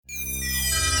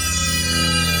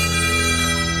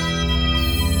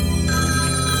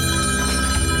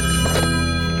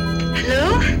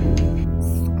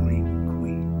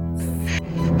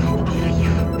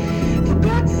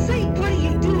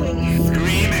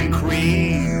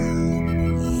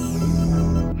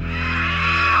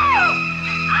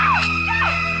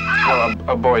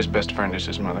A boy's best friend is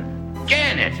his mother.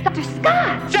 Janet! Dr.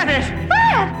 Scott! Janet!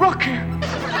 Fred! Rocky!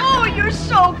 Oh, you're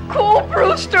so cool,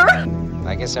 Brewster!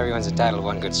 I guess everyone's entitled to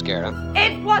one good scare, huh?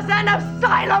 It was an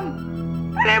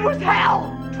asylum! And it was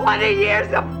hell! 20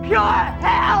 years of pure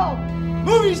hell!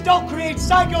 Movies don't create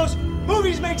psychos!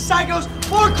 Movies make psychos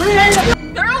more creative!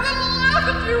 They're all gonna laugh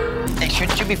at you! Hey,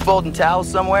 shouldn't you be folding towels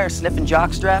somewhere, sniffing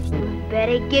jock straps?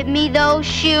 Better give me those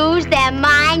shoes. They're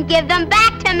mine. Give them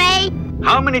back to me.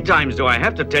 How many times do I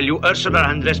have to tell you Ursula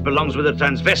Andress belongs with the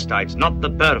transvestites, not the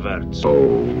perverts?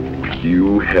 Oh,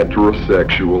 you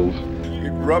heterosexuals. It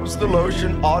rubs the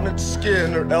lotion on its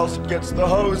skin or else it gets the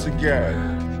hose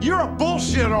again. You're a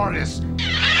bullshit artist!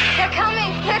 They're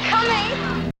coming. They're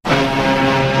coming.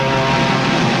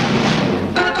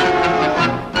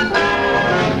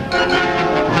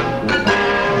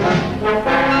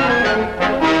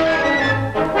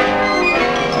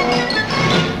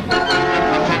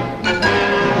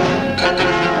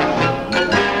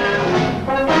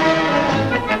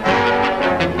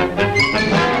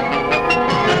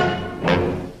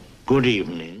 Good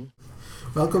evening.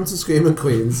 Welcome to Screaming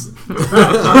Queens, the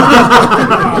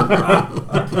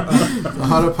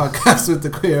horror podcast with the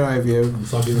queer eye view. And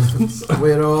soggy biscuits.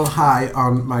 We're all high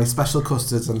on my special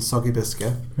custards and soggy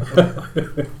biscuit.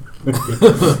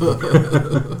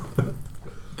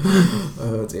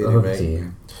 Oh dear me.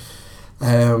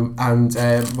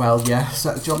 Well, yeah.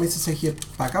 So, do you want me to take your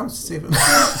bag out, Stephen?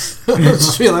 I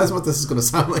just realised what this is going to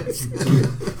sound like.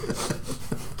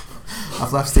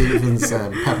 I've left Stephen's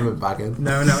peppermint bag in.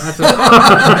 No,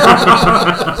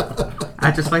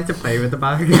 I just like to play with the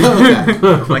bag. Okay.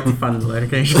 I like to fondle it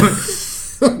occasionally.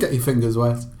 Get your fingers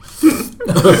wet.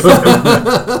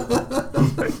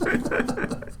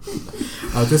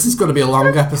 Oh, this is going to be a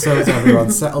long episode,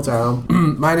 everyone. Settle down.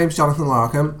 My name's Jonathan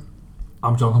Larkham.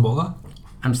 I'm Jonathan Butler.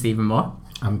 I'm Stephen Moore.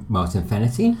 I'm Martin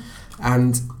Fennerty.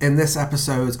 And in this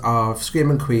episode of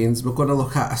Screaming Queens, we're going to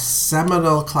look at a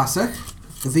seminal classic.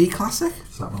 The classic?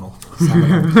 Seminal.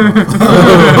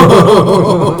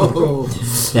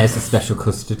 There's a special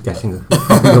custard getting up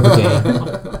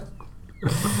again.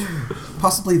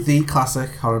 Possibly the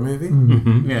classic horror movie.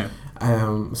 Mm-hmm. Yeah.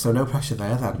 So no pressure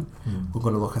there then. We're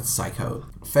going to look at Psycho.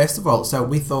 First of all, so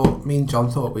me and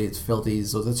John thought we'd fill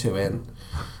these other two in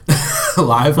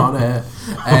live on air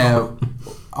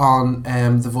on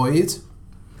The Void.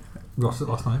 We watched it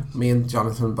last night. Me and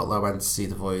Jonathan Butler went to see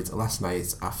The Void last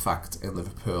night at Fact in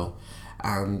Liverpool.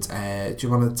 And do you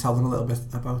want to tell them a little bit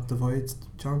about The Void,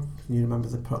 John? Can you remember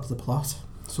the plot,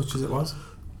 such as it was?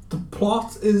 The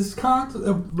plot is kind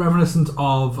of reminiscent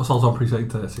of Assault on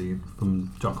Precinct 13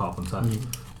 from John Carpenter.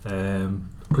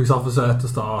 Police officer to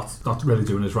start, not really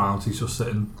doing his rounds, he's just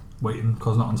sitting, waiting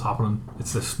because nothing's happening.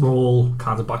 It's this small,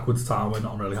 kind of backwards town where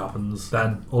nothing really happens.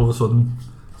 Then, all of a sudden,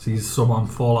 sees someone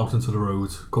fall out into the road,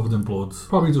 covered in blood.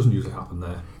 Probably doesn't usually happen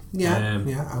there. Yeah,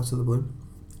 out of the blue.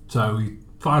 So he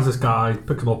finds this guy,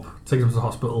 picks him up, takes him to the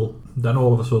hospital. Then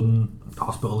all of a sudden, the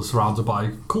hospital is surrounded by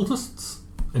cultists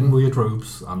in weird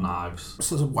robes and knives.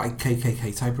 Sort of white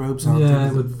KKK type robes, aren't they?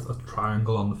 Yeah, with a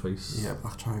triangle on the face. Yeah,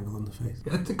 black triangle on the face.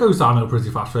 It goes downhill pretty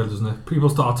fast, really, doesn't it? People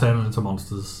start turning into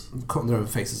monsters. Cutting their own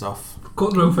faces off.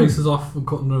 Cutting their own faces off and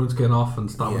cutting their own skin off and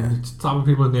stabbing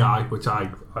people in the eye, which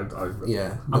I've got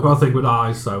a thing with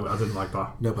eyes, so I didn't like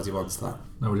that. Nobody wants that.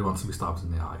 Nobody wants to be stabbed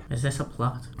in the eye. Is this a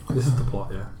plot? This is the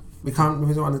plot, yeah. We don't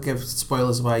want to give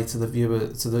spoilers away to the viewer,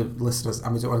 to the listeners,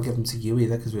 and we don't want to give them to you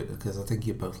either because I think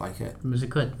you both like it. Was it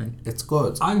good? It's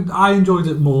good. I enjoyed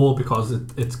it more because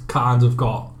it's kind of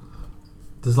got,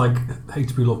 there's like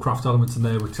H.P. Lovecraft elements in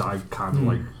there which I kind of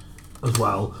like as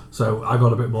well. So I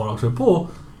got a bit more out of it.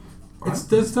 But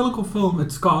there's still a good film.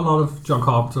 It's got a lot of John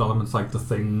Carpenter elements like The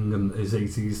Thing and his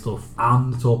 80s stuff,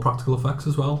 and it's all practical effects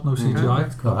as well. No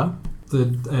CGI.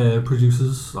 The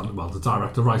producers, well, the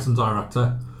director, writer and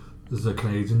director. There's a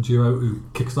Canadian duo who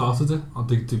kickstarted it.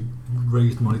 They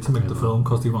raised money to make the film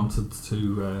because they wanted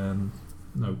to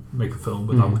make a film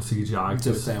without CGI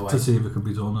to see if it could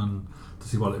be done and to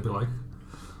see what it'd be like.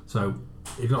 So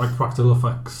if you like practical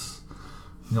effects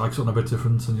and you like something a bit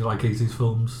different and you like 80s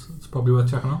films, it's probably worth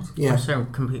checking out. Yeah. So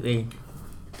completely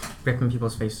ripping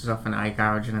people's faces off and eye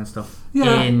gouging and stuff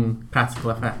in practical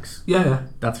effects. Yeah.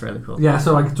 That's really cool. Yeah,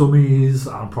 so like dummies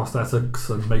and prosthetics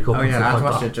and makeup and stuff like that. I'd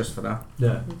watch it just for that.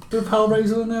 Yeah. Bit of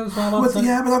Hellraiser in there as well.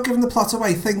 Without giving the plot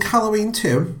away, think Halloween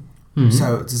 2.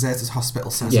 So deserted hospital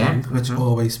setting, which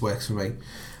always works for me.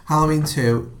 Halloween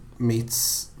 2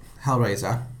 meets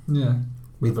Hellraiser. Yeah.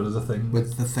 With The Thing.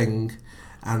 With The Thing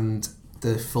and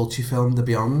the Fulci film, The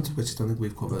Beyond, which I don't think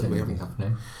we've covered. We haven't.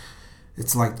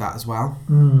 It's like that as well.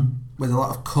 With a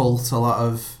lot of cult, a lot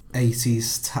of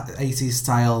 80s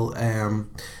style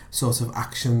sort of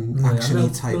action-y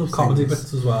type little comedy things.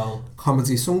 bits as well.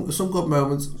 Comedy, some good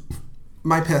moments.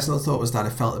 My personal thought was that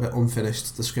it felt a bit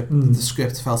unfinished. The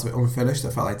script felt a bit unfinished. I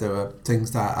felt like there were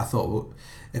things that I thought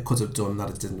it could have done that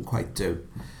it didn't quite do.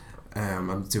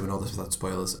 I'm doing all this without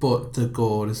spoilers, but the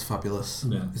gore is fabulous.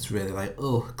 Yeah. It's really like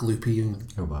gloopy and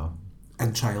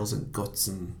entrails and guts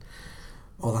and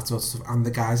all that sort of stuff. And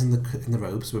the guys in the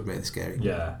robes were really scary.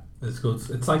 Yeah, it's good.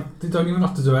 It's like they don't even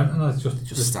have to do anything. It's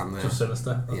just stand there. Just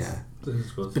sinister.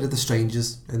 It's good. Bit of The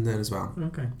Strangers in there as well.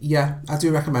 Okay. Yeah, I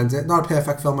do recommend it. Not a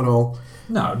perfect film at all.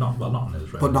 No, nothing is.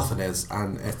 Really. But nothing is,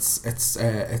 and it's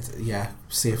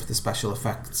safe for the special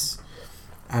effects.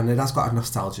 And it has got a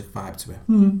nostalgic vibe to it.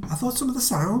 I thought some of the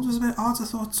sound was a bit odd. I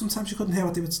thought sometimes you couldn't hear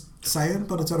what they were saying,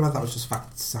 but I don't know if that was just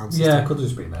sound system. Yeah, it could have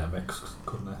just been a mix,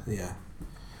 couldn't it? Yeah.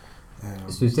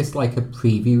 So is this like a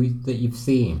preview that you've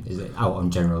seen? Is it out on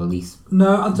general release?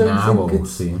 No, I don't think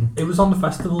it's soon. It was on the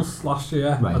festivals last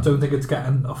year. Right. I don't think it's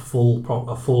getting a full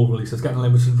release. It's getting a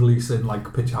limited release in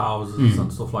like picture houses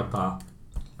and stuff like that.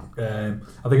 I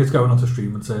think it's going onto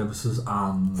streaming services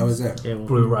and is it?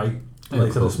 Blu-ray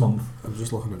later this month. I'm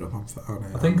just looking it up on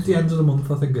I think at the end of the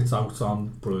month, I think it's out on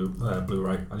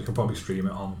Blu-ray, and you can probably stream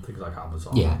it on things like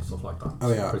Amazon and stuff like that.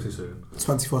 Oh yeah, pretty soon.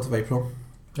 24th of April.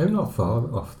 Oh, not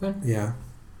far off then. Yeah,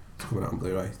 it's coming out on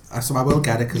Blu-ray. So I will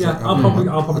get it. Cause I'll probably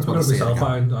pick it up myself.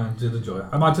 I did enjoy it.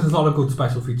 I imagine there's a lot of good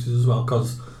special features as well,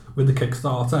 because with the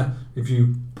Kickstarter, if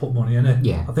you put money in it,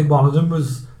 I think one of them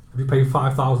was, if you pay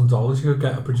 $5,000, you could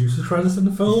get a producer's credit in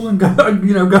the film and go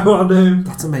on.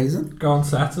 That's amazing. Go on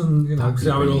set and see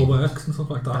how it all works and stuff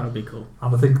like that. That would be cool.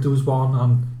 And I think there was one,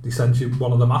 and they sent you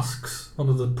one of the masks, one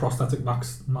of the prosthetic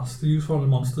masks to use for the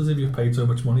monsters. If you've paid so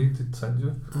much money, they'd send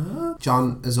you.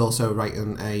 John is also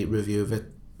writing a review of it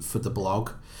for the blog,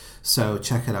 so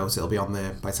check it out. It'll be on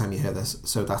there by the time you hear this.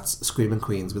 So that's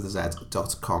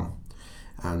screamingqueens.com,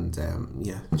 and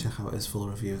check out his full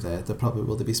review there.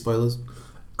 Will there be spoilers?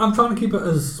 I'm trying to keep it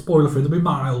as spoiler free. There'll be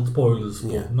mild spoilers,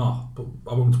 but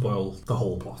I won't spoil the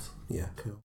whole plot. Yeah,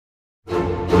 cool.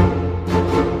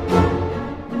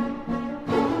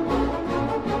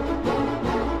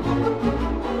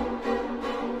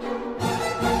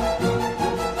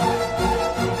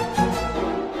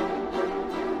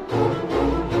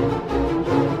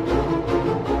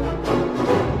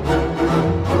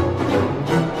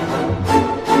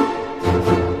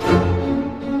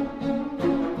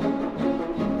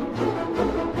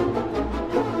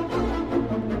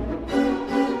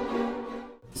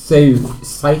 So,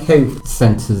 Psycho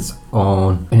centres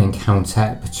on an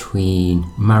encounter between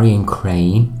Marion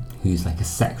Crane, who's like a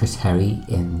secretary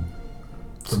in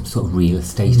some sort of real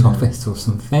estate office or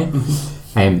something,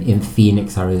 in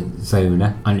Phoenix,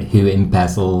 Arizona, and who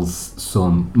embezzles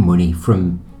some money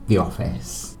from the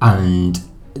office, and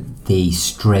the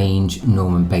strange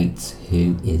Norman Bates,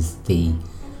 who is the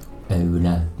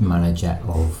manager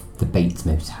of the Bates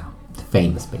Motel, the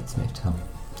famous Bates Motel.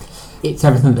 It's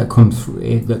everything that comes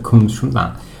from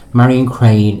that. Marion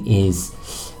Crane is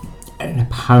an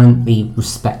apparently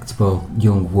respectable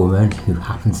young woman who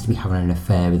happens to be having an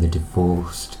affair with a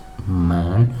divorced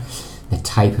man. The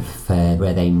type of affair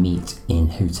where they meet in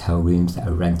hotel rooms that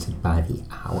are rented by the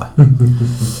hour.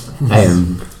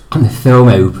 And the film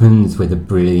opens with a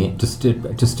brilliant, just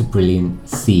a brilliant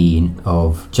scene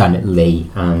of Janet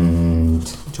Leigh and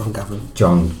John Gavin.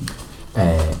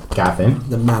 Gavin,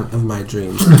 the man of my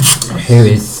dreams, who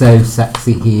is so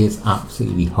sexy. He is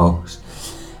absolutely hot.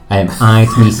 I'd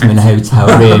meet him in a hotel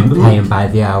room, paying by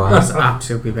the hour. That's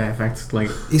absolutely perfect.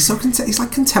 Like he's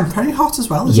like contemporary hot as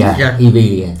well, isn't he? Yeah, he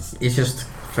really is. He's just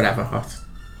forever hot.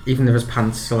 Even if his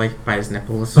pants are like by his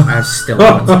nipples, I'm still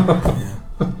hot. Yeah.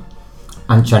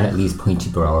 And Janet Leigh's pointy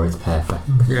bra is perfect.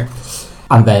 Yeah.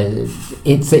 And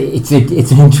it's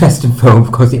an interesting film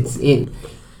because it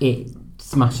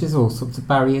smashes all sorts of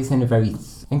barriers in a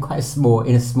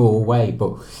small way,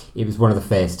 but it was one of the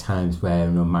first times where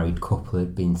an unmarried couple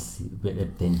had been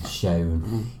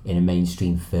shown in a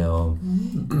mainstream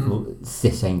film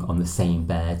sitting on the same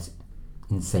bed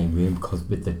in the same room, because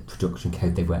with the production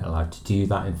code they weren't allowed to do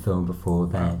that in film before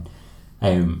then.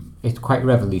 It's quite a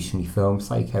revolutionary film,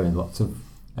 Psycho, in lots of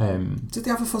did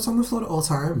they have a foot on the floor at all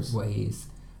times? Ways.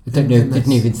 I don't know,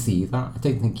 didn't even see that. I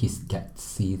don't think you get to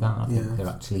see that. I think they're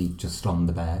actually just on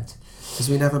the bed. Because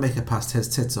we never make it past his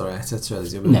tits or her tits, really.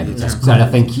 Never. So I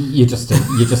think you just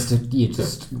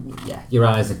your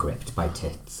eyes are gripped by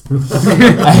tits.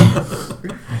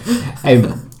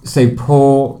 So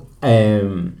poor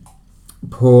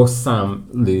Sam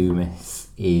Loomis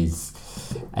is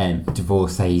a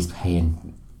divorcee. He's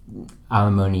paying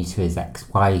alimony to his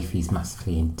ex-wife. He's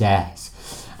massively in debt.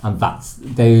 And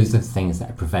those are things that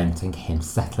are preventing him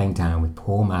settling down with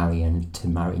poor Marion to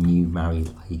marry a new married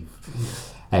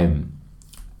life. And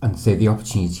so the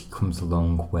opportunity comes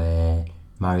along where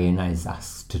Marion is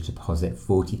asked to deposit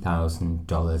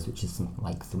 $40,000, which is something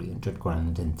like 300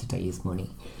 grand in today's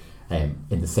money, in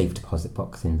the safe deposit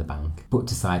box in the bank, but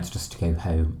decides just to go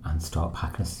home and start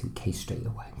packing a suitcase straight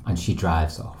away. And she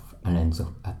drives off and ends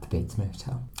up at the Bates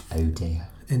Motel. Oh dear.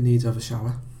 In need of a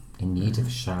shower. In need of a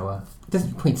shower. There's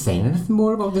no point saying anything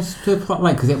more about this to the plot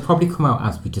line because it'll probably come out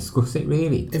as we discuss it.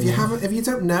 Really, if you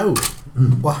don't know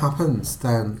what happens,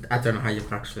 then I don't know how you're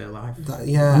actually alive.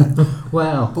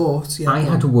 Well, but I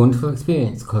had a wonderful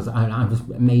experience because I was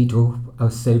made up. I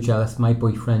was so jealous. My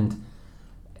boyfriend,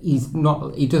 he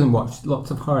doesn't watch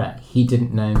lots of horror. He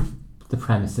didn't know the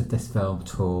premise of this film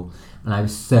at all, and I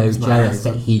was so jealous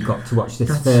that he got to watch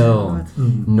this film,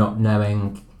 not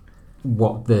knowing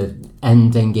what the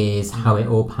ending is, how it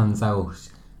all pans out.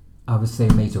 I was so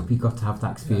made up. He got to have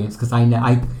that experience because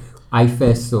I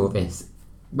first saw this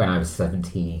when I was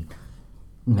 17,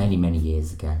 many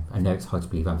years ago. I know it's hard to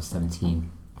believe I was 17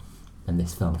 when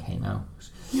this film came out.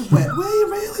 Were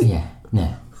you really? Yeah,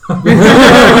 no. No,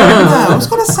 I was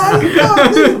going to say no.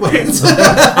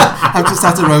 I've just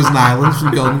had a Rosen Island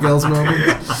from Golden Girls moment.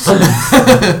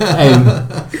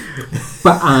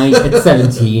 But I, at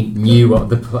 17, knew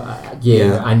what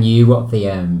I knew what the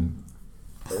ending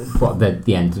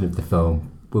of the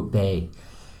film would be.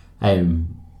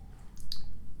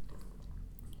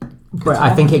 But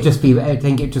I think it'd just be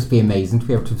amazing to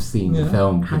be able to have seen the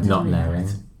film with not knowing.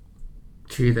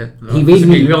 True that. He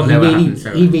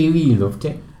really loved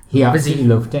it. He absolutely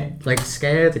loved it. Like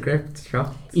scared, gripped,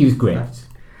 shocked. He was gripped.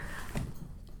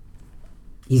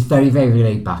 He's very, very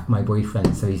laid back, my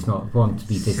boyfriend, so he's not one to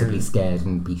be visibly scared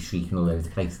and be shrieking all over the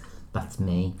place. That's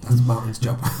me. That's Martin's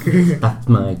job. That's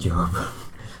my job.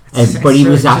 But he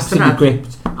was absolutely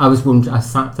gripped. I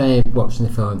sat there watching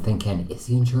the film thinking, is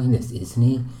he enjoying this? Isn't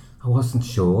he? I wasn't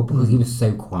sure because he was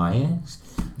so quiet.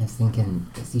 And I was thinking,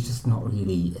 is he just not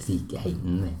really, is he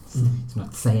hating this? He's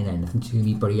not saying anything to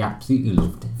me, but he absolutely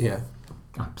loved it. Yeah.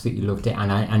 Absolutely loved it.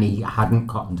 And he hadn't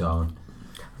cottoned on.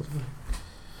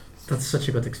 That's such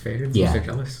a good experience. Yeah. I'm so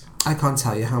jealous. I can't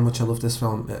tell you how much I love this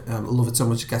film. I love it so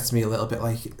much it gets me a little bit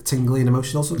like tingly and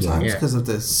emotional sometimes because of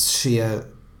the sheer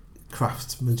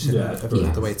craftsmanship of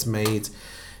the way it's made,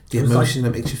 the emotion it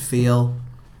makes you feel.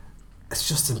 It's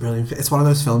just a brilliant. It's one of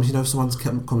those films, if someone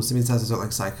comes to me and says I don't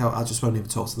like Psycho, I just won't even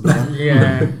talk to them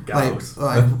again. like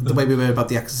the way we were about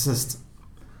The Exorcist,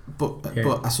 but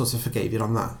I sort of forgave you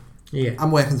on that. Yeah,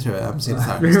 I'm working through it. I'm seeing a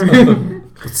therapist.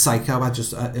 But Psycho, I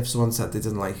just if someone said they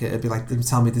didn't like it, it'd be like them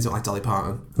tell me they don't like Dolly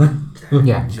Parton.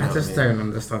 Yeah, I just don't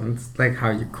understand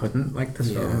how you couldn't like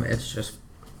this film. It's just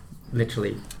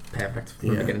literally perfect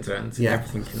from beginning to end.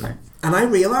 Everything in there. And I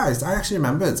actually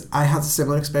remembered I had a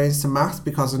similar experience to Matt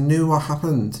because I knew what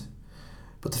happened,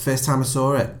 but the first time I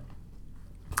saw it,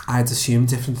 I had assumed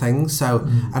different things. So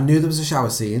I knew there was a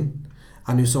shower scene.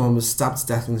 I knew someone was stabbed to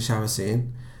death in the shower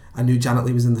scene. I knew Janet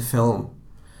Leigh was in the film,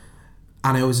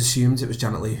 and I always assumed it was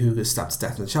Janet Leigh who was stabbed to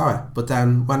death in the shower. But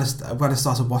then when I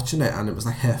started watching it and it was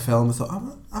like her film, I thought,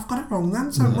 oh, I've got it wrong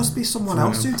then, so it must be someone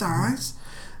else who dies.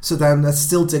 So then I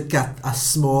still did get a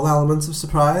small element of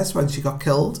surprise when she got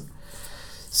killed.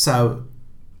 So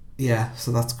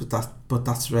that's good.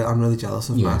 That's real. I'm really jealous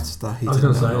of Matt that he didn't know.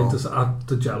 I was going to say,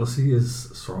 the jealousy is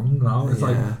strong now. It's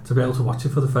like to be able to watch it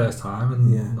for the first time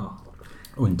and not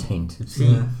untainted.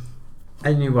 See,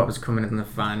 I knew what was coming in the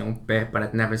final bit, but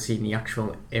I'd never seen the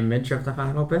actual image of the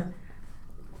final bit.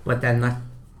 But then that,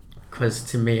 because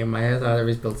to me in my head, I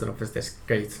always built it up as this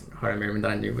great horror moment that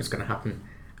I knew was going to happen,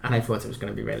 and I thought it was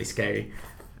going to be really scary.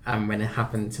 And when it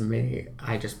happened to me,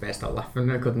 I just burst out laughing.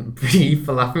 I couldn't breathe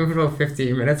for laughing for about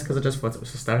 15 minutes because I just thought it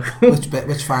was hysterical.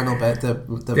 Which final bit? The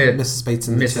Mrs. Bates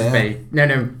in the chair? Bates. No,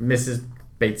 Mrs.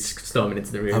 Bates storming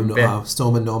into the room.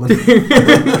 Storming Norman.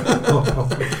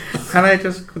 And I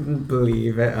just couldn't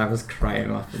believe it. I was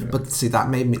crying laughing. But see, that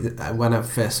made me, when I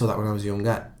first saw that when I was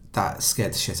younger, that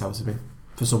scared the shit out of me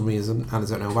for some reason, and I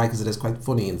don't know why, because it is quite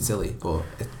funny and silly, but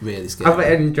it really scared me.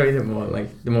 I've enjoyed it more.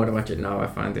 Like, the more I watch it now, I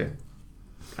find it,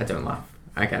 I don't laugh.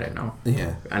 I get it now.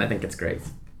 Yeah. And I think it's great.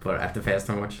 But at the first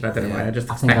time I watched it, I don't know why, I just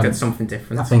expected something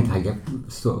different. I think I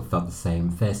sort of felt the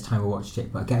same first time I watched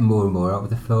it, but I get more and more out of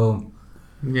the film.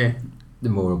 Yeah. The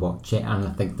more I watch it, and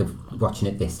I think watching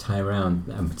it this time around,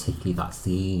 and particularly that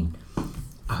scene,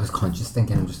 I was conscious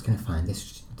thinking I'm just going to find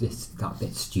that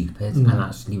bit stupid. And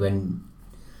actually, when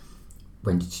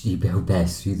she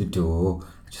bursts through the door,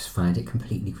 I just find it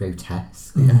completely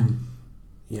grotesque. Yeah.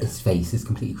 His face is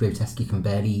completely grotesque. You can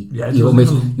barely. Yeah, you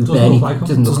almost. You barely.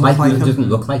 Doesn't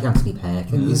Look like Anthony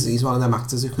Perkins. He's one of them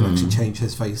actors who can actually change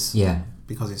his face. Yeah.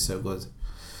 Because he's so good.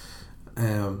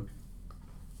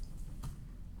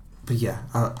 But yeah,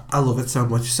 I love it so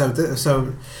much. So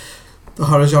the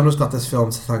horror genre's got this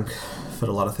film to thank for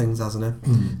a lot of things, hasn't it?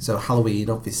 So Halloween,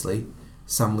 obviously.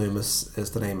 Sam Loomis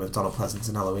is the name of Donald Pleasance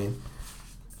in Halloween.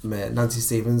 Nancy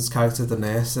Stevens' character, the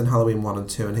nurse in Halloween 1 and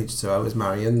 2 and H2O, is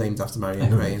Marion, named after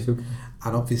Marion Crane.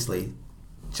 And obviously,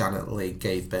 Janet Leigh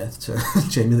gave birth to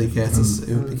Jamie Lee Curtis,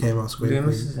 who became our Scream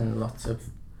Loomis Queen. is in lots of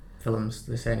films,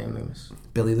 the surname Loomis.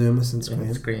 Billy Loomis in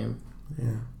Scream.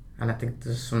 Yeah. And I think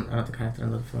there's another character in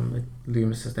another film with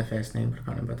Loomis as their first name, but I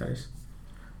can't remember what that is.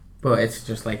 But it's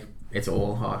just like, it's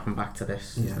all harking back to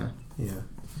this, isn't it? Yeah.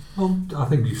 Well, I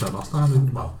think you said last time,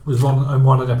 it was one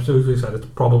of the episodes we said it's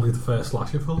probably the first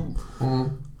slasher film.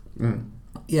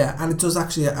 Yeah, and it does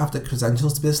actually have the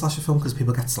credentials to be a slasher film because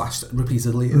people get slashed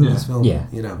repeatedly in this film. Yeah.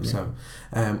 You know, so...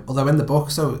 although in the book,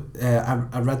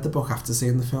 I read the book after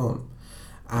seeing the film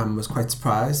and was quite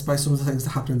surprised by some of the things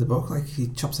that happen in the book. Like, he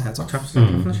chops her head off. Chops her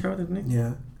head off in the show, didn't he?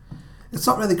 Yeah. It's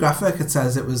not really graphic. It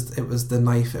says it was the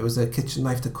knife. It was a kitchen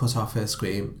knife to cut off her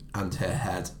Scream and her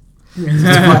head.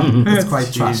 It's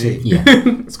quite trashy. Yeah.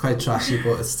 It's quite trashy,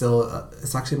 but it's still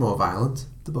it's actually more violent,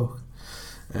 the book.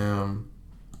 The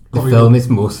film is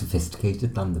more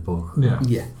sophisticated than the book.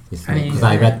 Yeah. Because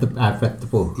I've read the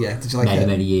book. Yeah. Did you like it?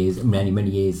 many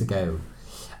years ago,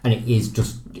 and it is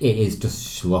just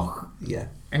schlock. Yeah.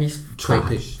 And he's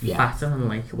trash. fat and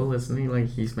unlikable, isn't he? Like,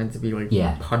 he's meant to be like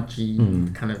podgy,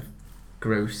 kind of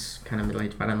gross, kind of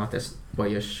middle-aged man, and not this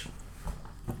boyish,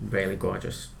 really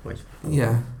gorgeous boy.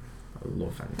 Yeah. I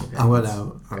love Anthony. I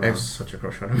know. I have such a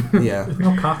crush on him. Yeah. Is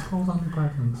your cat called Anthony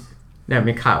Perkins? No,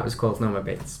 my cat was called Norma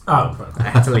Bates. Oh, right. I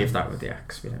had to leave that with the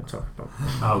ex. We don't talk about.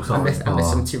 Oh, sorry. I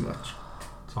miss him too much.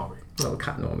 Sorry. Little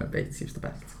cat Norma Bates, he was the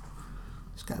best.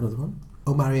 Let's get another one.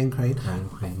 Oh, Marion Crane.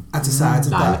 Crane. I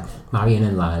decided that Marion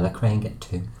and Lila Crane get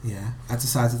 2. Yeah, I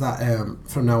decided that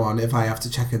from now on, if I have to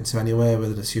check into anywhere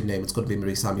with an assumed name, it's going to be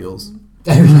Marie Samuels.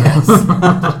 Oh yes,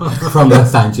 from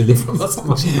Los Angeles.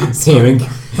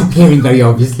 Appearing very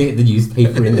obviously at the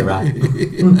newspaper in the rack.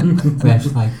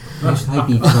 Where should I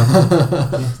be from?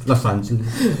 Yes, Los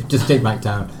Angeles. Just take right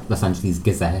down Los Angeles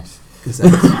Gazette. I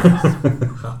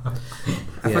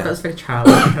thought that was very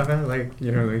childish of her, like,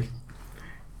 you know, like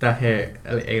that her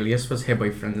alias was her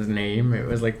boyfriend's name. It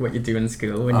was like what you do in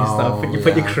school when you start, you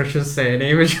put your crush's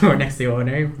surname as your next to your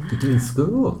name. You do in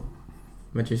school?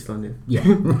 What do you still do? Yeah.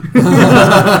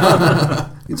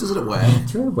 He does it at work.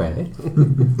 Do it at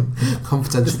work.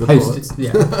 Confidential report. It's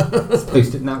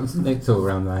post-it notes all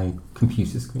around my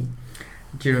computer screen.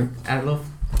 Do you know, I love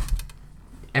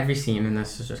every scene in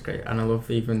this is just great, and I love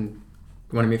even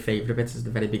one of my favourite bits is the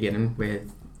very beginning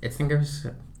with it's Dingo's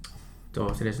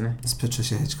daughter, isn't it? It's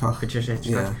Patricia Hitchcock.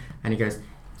 Yeah. And he goes,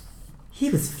 he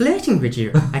was flirting with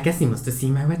you. I guess he must have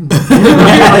seen my wedding.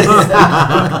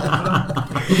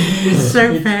 It's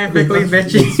so perfectly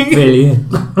bitchy. It's brilliant.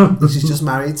 She's just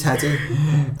married Teddy,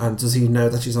 and does he know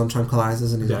that she's on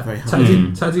tranquilizers? And he's not very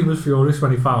happy. Teddy was furious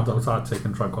when he found out I'd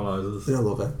taken tranquilizers. I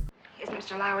love it. Is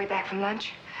Mr. Lowry back from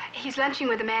lunch? He's lunching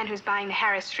with the man who's buying the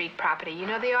Harris Street property. You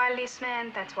know the oil lease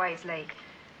man? That's why he's late.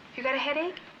 You got a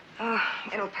headache? Oh,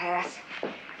 it'll pass.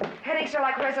 Headaches are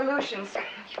like resolutions.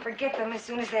 You forget them as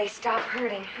soon as they stop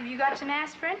hurting. Have you got some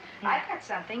aspirin? I've got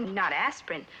something. Not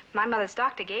aspirin. My mother's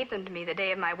doctor gave them to me the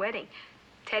day of my wedding.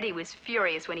 Teddy was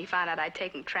furious when he found out I'd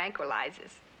taken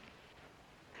tranquilizers.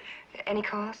 Any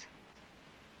calls?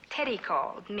 Teddy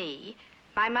called me.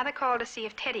 My mother called to see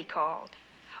if Teddy called.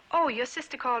 Oh, your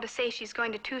sister called to say she's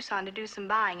going to Tucson to do some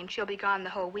buying and she'll be gone the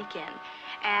whole weekend.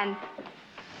 And...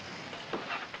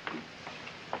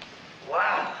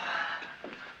 Wow.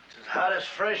 It's as hot as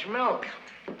fresh milk.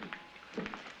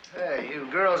 Hey, you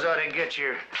girls ought to get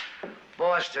your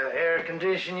boss to air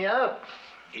condition you up.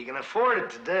 He can afford it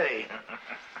today.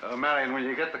 Marion, will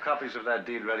you get the copies of that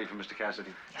deed ready for Mr.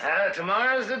 Cassidy?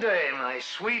 Tomorrow's the day, my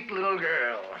sweet little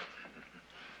girl.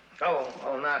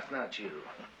 Oh, not you.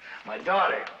 My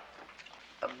daughter.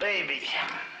 A baby.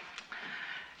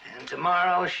 And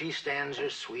tomorrow she stands her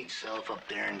sweet self up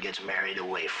there and gets married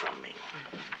away from me.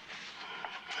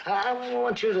 I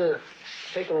want you to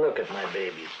take a look at my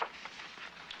baby.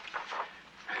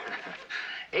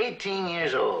 18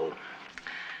 years old.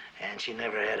 And she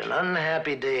never had an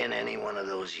unhappy day in any one of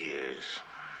those years.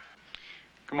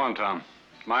 Come on, Tom.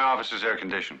 My office is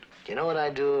air-conditioned. Do you know what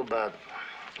I do about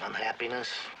unhappiness?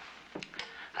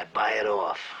 I buy it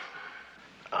off.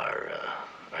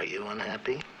 Are you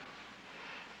unhappy?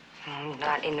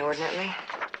 Not inordinately.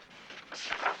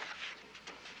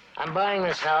 I'm buying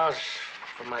this house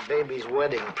for my baby's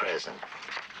wedding present.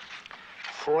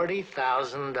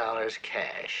 $40,000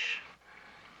 cash.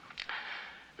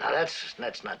 Now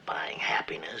that's not buying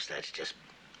happiness, that's just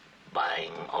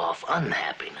buying off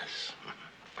unhappiness.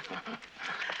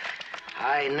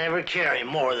 I never carry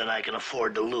more than I can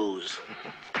afford to lose.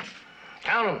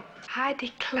 Count 'em. I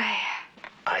declare.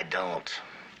 I don't.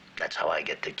 That's how I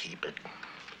get to keep it.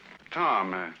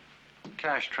 Tom,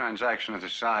 cash transaction of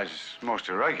this size is most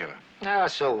irregular. Ah,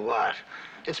 so what?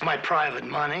 It's my private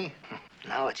money.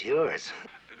 Now it's yours.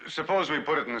 Suppose we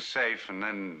put it in the safe and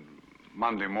then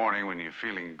Monday morning when you're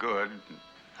feeling good.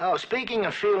 Oh, speaking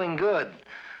of feeling good,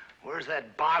 where's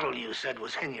that bottle you said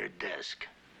was in your desk?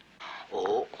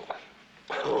 Oh.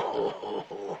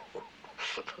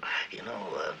 You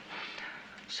know,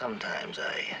 sometimes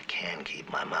I can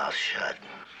keep my mouth shut.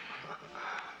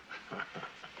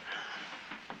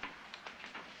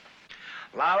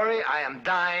 Lowry, I am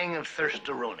dying of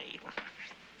thirsteroni.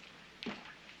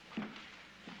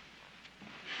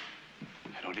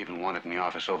 I don't even want it in the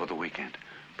office over the weekend.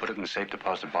 Put it in the safe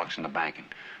deposit box in the bank, and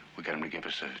we'll get him to give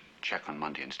us a check on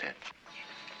Monday instead.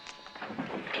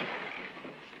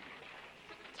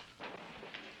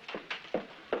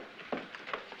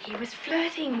 He was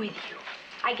flirting with you.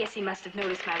 I guess he must have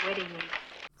noticed my wedding ring.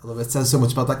 I love it. It says so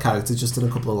much about that character just in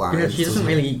a couple of lines. Yeah, she doesn't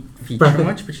really feature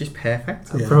much, but she's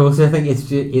perfect. But also, I think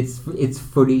it's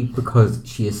funny because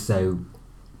she is so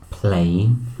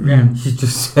plain. Yeah. She's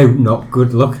just so not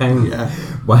good looking. Yeah.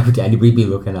 Why would anybody be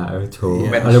looking at her at all?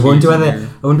 Yeah. And I wonder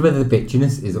whether the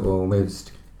bitchiness is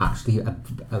almost actually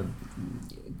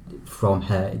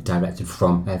directed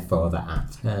from her father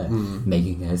at her,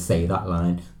 making her say that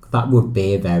line. That would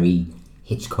be a very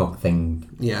Hitchcock thing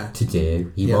to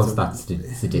do. He was that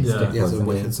sadistic. He has a wasn't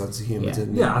wicked he? sense of humour, Yeah.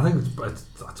 didn't he? Yeah, I think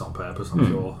that's on purpose, I'm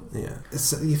sure. Yeah.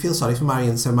 You feel sorry for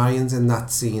Marion. So Marion's in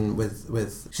that scene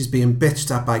with she's being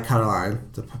bitched at by Caroline,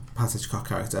 the Pat Hitchcock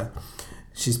character.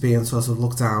 She's being sort of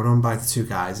looked down on by the two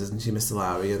guys, isn't she, Mr.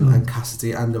 Lowry and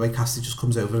Cassidy? And the way Cassidy just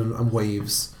comes over and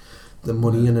waves the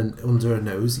money in and under her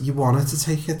nose. You want her to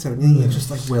take it, don't you? You're just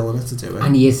like willing her to do it.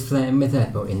 And he is flirting with her,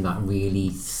 but in that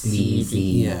really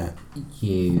sleazy, I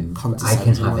can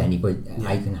have anybody,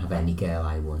 I can have any girl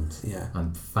I want. Yeah.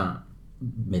 I'm fat,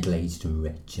 middle-aged and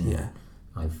rich, and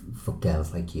I fuck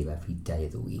girls like you every day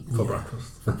of the week. For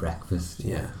breakfast. For breakfast.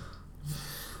 Yeah.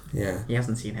 Yeah. He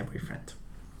hasn't seen her boyfriend.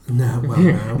 No, well,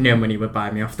 no. No money would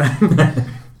buy me off that.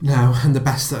 No, and one of the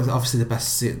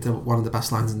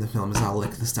best lines in the film is "I'll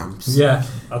lick the stamps." Yeah,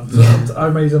 I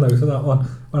made a note of that one.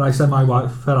 When I send my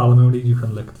wife for alimony, you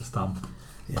can lick the stamp.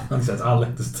 Yeah, and he says, "I'll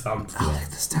lick the stamp." I'll lick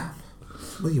the stamp.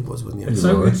 Well, you would, wouldn't you? It's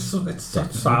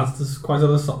sad. There's quite a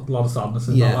lot of sadness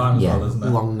in that line as well, isn't there?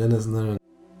 Longing, isn't there?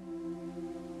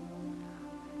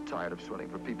 Tired of sweating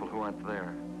for people who aren't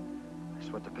there. I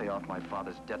sweat to pay off my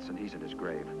father's debts and he's in his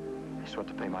grave. I sweat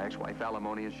to pay my ex-wife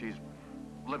alimony and she's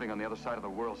living on the other side of the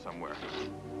world somewhere.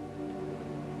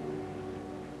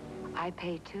 I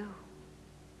pay too.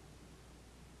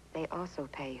 They also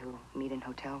pay who meet in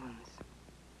hotel rooms.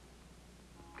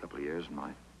 A couple of years and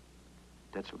my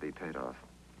debts will be paid off.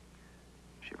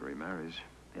 If she ever remarries,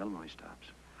 the alimony stops.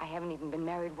 I haven't even been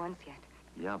married once yet.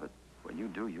 Yeah, but when you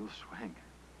do, you'll swing.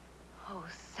 Oh,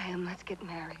 Sam, let's get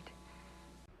married.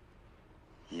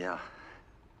 Yeah.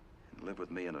 And live with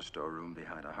me in a storeroom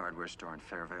behind a hardware store in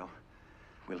Fairvale.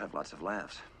 We'll have lots of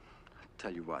laughs.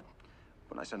 Tell you what,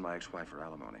 when I send my ex-wife for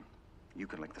alimony, you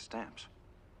can lick the stamps.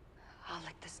 I'll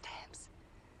lick the stamps.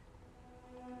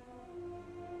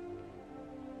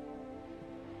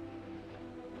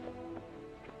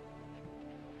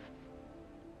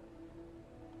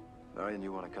 Marion,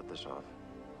 you want to cut this off?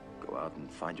 Go out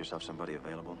and find yourself somebody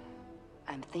available?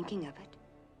 I'm thinking of it.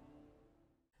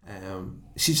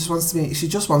 She just wants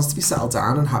to be settled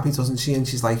down and happy, doesn't she? And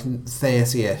she's like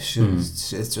 30-ish, and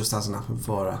it just hasn't happened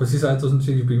for her. Because she said, doesn't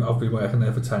she? I've been working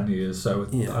there for 10 years, so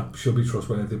I should be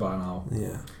trustworthy by now.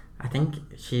 Yeah. I think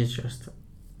she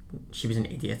was an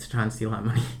idiot to try and steal that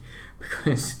money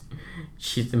because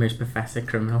she's the most pathetic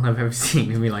criminal I've ever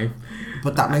seen in my life.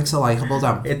 But that makes her likeable,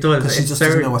 Dan. It does. Because she just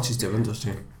doesn't know what she's doing, does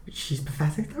she? She's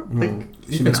pathetic though. Like,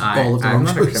 She makes all of the I'm wrong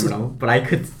not choices. a criminal, but I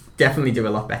could definitely do a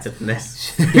lot better than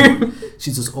this.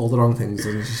 She does all the wrong things,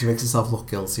 doesn't she? She makes herself look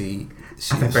guilty.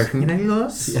 Have I broken any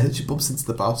laws? Yeah, she bumps into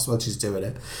the boss while she's doing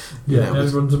it. Yeah,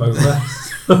 nearly runs him over.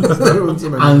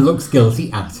 And looks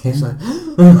guilty at him.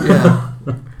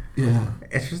 Yeah.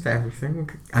 It's just everything.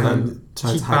 And then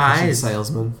tries to hide the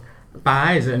salesman.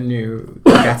 Buys a new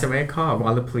getaway car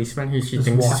while the policeman who she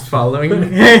thinks is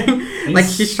following like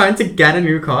she's trying to get a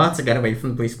new car to get away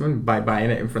from the policeman by buying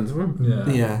it in front of him.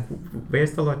 Yeah.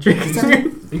 Where's the logic?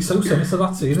 He's so sinister,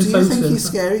 that scene. Do It's you so think sinister. he's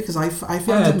scary? Because I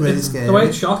find him really it's- scary. The way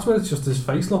it's shot, where it's just his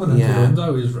face looking into the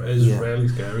window, is really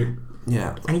scary.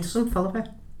 Yeah. And he doesn't follow her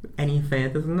any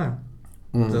further than that.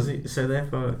 Does he? So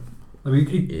therefore, I mean,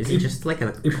 is he just like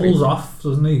a... He pulls off,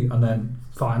 doesn't he? And then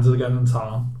finds her again in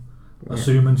town. Yeah.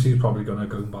 Assuming she's probably going to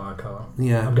go and buy a car.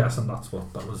 Yeah. I'm guessing that's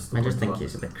what that was. I just think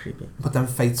he's a bit creepy. But then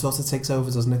fate sort of takes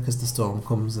over, doesn't it? Because the storm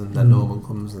comes and then Norman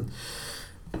comes.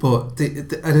 But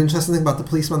an interesting thing about the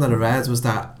policeman that I read was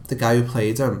that the guy who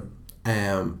played him,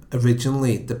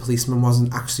 originally the policeman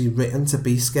wasn't actually written to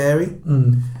be scary.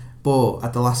 But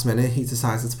at the last minute he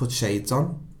decided to put shades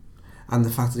on. And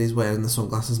the fact that he's wearing the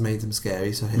sunglasses made him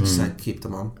scary, so Hitch said keep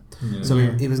them on. Yeah. So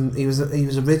he was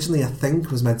originally, I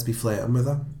think, was meant to be flirting with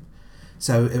her.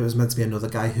 So it was meant to be another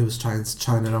guy who was trying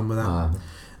it on with her.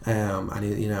 And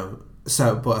he,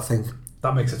 but I think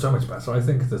that makes it so much better. I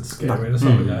think that's scary.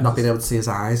 Not being able to see his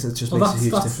eyes, it just makes a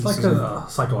huge difference. That's like a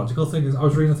psychological thing. I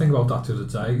was reading a thing about that the other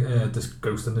day. This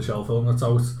Ghost in the Shell film that's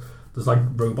out. There's like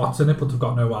robots in it, but they've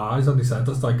got no eyes, and they said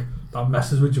that's like that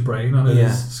messes with your brain, and it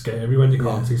is scary when you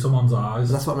can't see someone's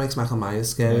eyes. That's what makes Michael Myers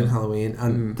scary in Halloween,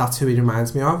 and that's who he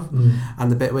reminds me of.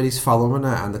 And the bit where he's following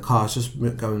her and the car's just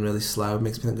going really slow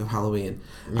makes me think of Halloween.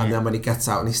 And then when he gets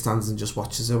out and he stands and just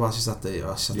watches her while she's at the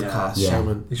car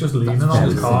showing. He's just leaning on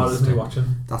his car, isn't he,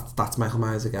 watching? That's Michael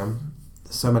Myers again.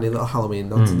 There's so many little Halloween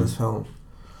nods in this film.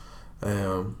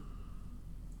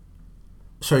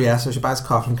 So she buys a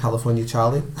car from California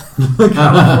Charlie.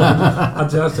 I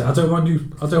don't want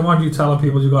you telling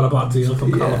people you got a bad deal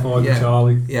from California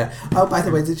Charlie. Yeah. Oh, by the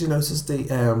way, did you notice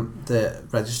the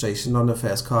registration on the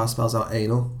first car spells out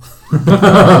anal? And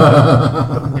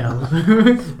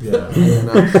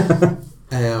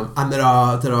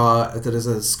there is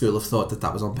a school of thought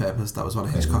that was on purpose. That was one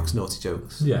of Hitchcock's naughty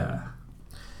jokes. Yeah,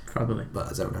 probably. But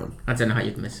I don't know. I don't know how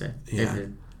you'd miss it. Yeah.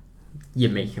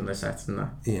 You're making the sets and that.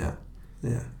 Yeah.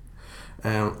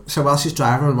 So while she's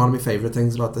driving, one of my favourite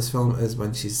things about this film is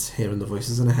when she's hearing the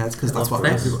voices in her head, because that's what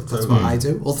I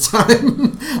do all the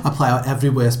time. I play out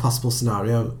every worst possible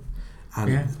scenario,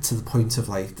 and to the point of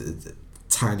like the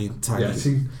tiny. Yeah,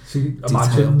 she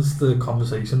imagines the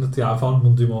conversation that they have on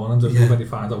Monday morning when they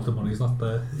find out the money's not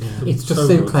there. Yeah. It's just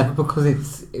so clever because it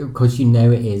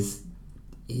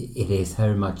is her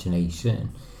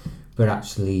imagination. But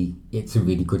actually, it's a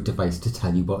really good device to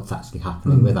tell you what's actually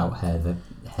happening without her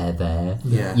there.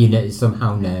 Yeah. You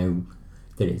somehow know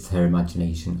that it's her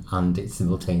imagination, and it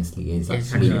simultaneously is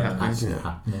actually happening.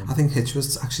 I think Hitch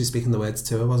was actually speaking the words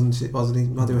to her, wasn't he? While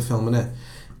they were filming it,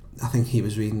 I think he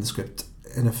was reading the script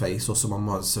in her face, or someone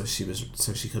was, so she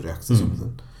could react to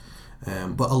something.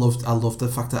 But I loved the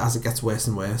fact that as it gets worse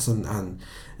and worse, and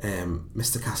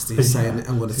Mr. Cassidy is saying,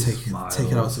 "I'm going to take it out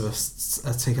of her soft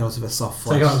flesh, take it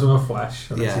out of her flesh."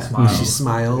 And she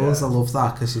smiles. I love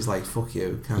that because she's like, "Fuck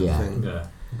you," kind of thing. Yeah,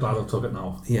 I'm glad I took it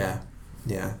now. Yeah.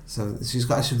 So she's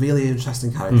got a really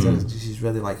interesting character. She's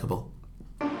really likable.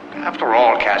 After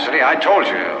all, Cassidy, I told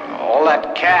you, all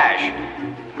that cash,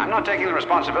 I'm not taking the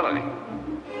responsibility.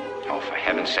 Oh, for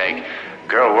heaven's sake,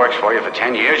 girl works for you for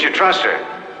 10 years. You trust her.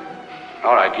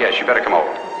 All right, yes, you better come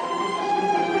over.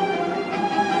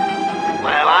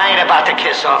 Well, I ain't about to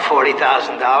kiss off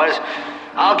 $40,000.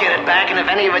 I'll get it back, and if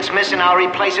any of it's missing, I'll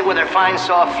replace it with her fine,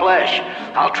 soft flesh.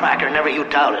 I'll track her, never you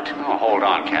doubt it. Oh, hold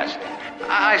on, Cassidy.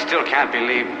 I still can't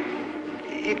believe...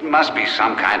 It must be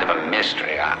some kind of a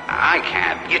mystery. I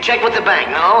can't... You checked with the bank,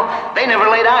 no? They never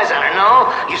laid eyes on her,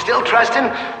 no? You still trusting?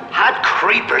 Hot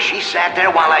creeper, she sat there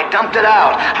while I dumped it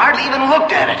out. Hardly even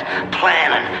looked at it.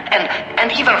 Planning,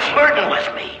 and even flirting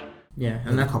with me. Yeah,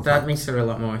 and that makes her a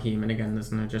lot more human again,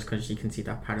 doesn't it? Just because she can see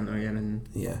that paranoia in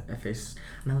her face.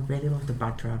 And I really love the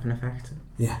bad driving effect.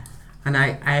 Yeah. And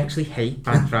I actually hate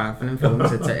bad driving in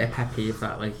films. It's a pet peeve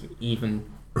that, like, even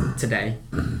today,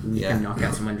 you cannot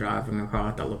get someone driving a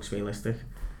car that looks realistic.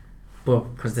 But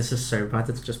because this is so bad,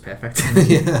 it's just perfect.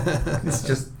 It's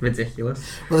just ridiculous.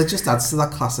 Well, it just adds to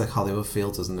that classic Hollywood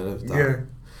feel, doesn't it?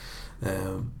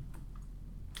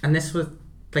 And this was...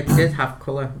 Like, he did have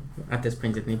colour at this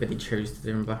point, didn't he? But he chose to do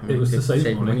in black and white. It was to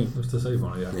save money. It was to save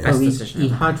money, yeah. Well, he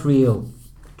had real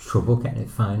trouble getting it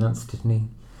financed, didn't he?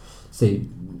 So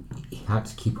he had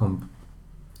to keep on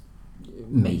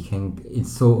making... It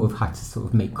had to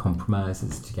make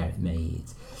compromises to get it made.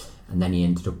 And then he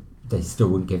ended up... They still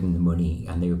wouldn't give him the money,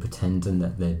 and they were pretending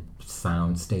that the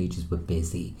sound stages were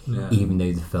busy, even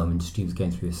though the film industry was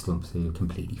going through a slump, so they were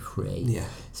completely free. Yeah.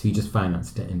 So he just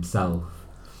financed it himself.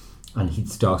 And he'd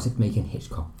started making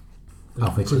Hitchcock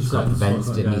events,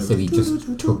 didn't he? So he just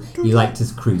he liked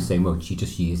his crew so much, he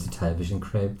just used the television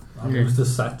crew. And it was the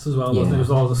sets as well, wasn't it? It was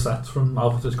all the sets from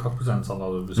Alfred Hitchcock Presents, a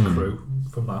lot of his crew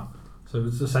from that. So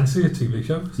it's essentially a TV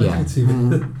show. Yeah.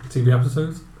 TV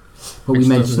episodes. But we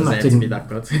mentioned that, didn't we? That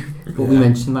good. But we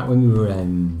mentioned that when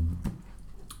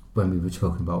we were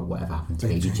talking about whatever happened to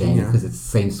Baby Jane, because it's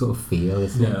the same sort of feel,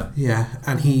 isn't it? Yeah,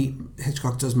 and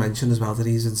Hitchcock does mention as well that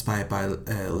he's inspired by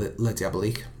Le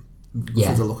Diabolique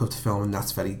for the look of the film, and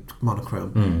that's very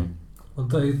monochrome. Well,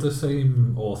 the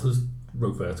same authors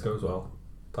wrote Vertigo as well.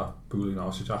 That Booley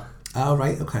Narcijac. Oh,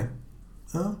 right, okay.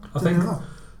 Oh, I think,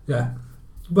 yeah.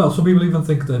 Well, some people even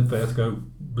think that Vertigo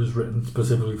was written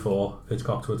specifically for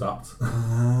Hitchcock to adapt.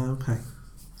 Okay.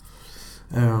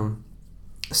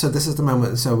 So this is the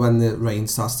moment. So when the rain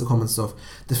starts to come and stuff,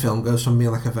 the film goes from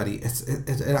being like a very.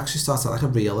 It actually starts out like a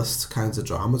realist kind of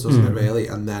drama, doesn't it? Really,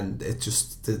 and then it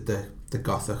just the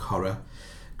gothic horror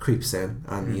creeps in,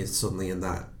 and you're suddenly in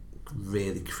that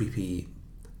really creepy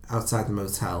outside the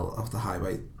motel off the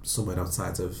highway somewhere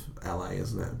outside of LA,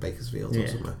 isn't it? Bakersfield or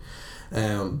somewhere.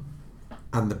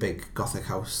 And the big gothic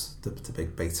house, the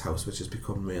big Bates house, which has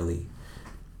become really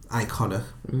iconic,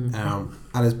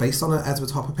 and is based on an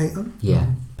Edward Hopper painting. Yeah,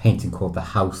 painting called The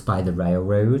House by the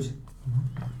Railroad.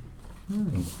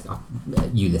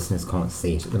 You listeners can't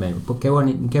see it at the moment, but go on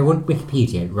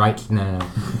Wikipedia right now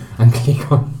and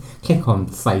click on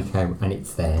Psycho, and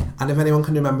it's there. And if anyone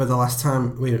can remember the last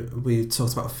time we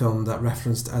talked about a film that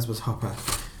referenced Edward Hopper,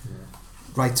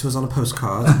 write to us on a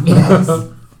postcard. Yes.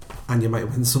 And you might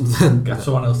win something. Get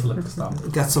someone else to lick the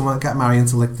stamp. Get Marion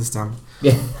to lick the stamp.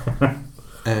 Yeah.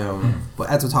 But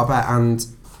Edward Hopper, and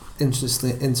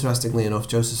interestingly enough,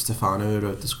 Joseph Stefano, who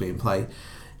wrote the screenplay,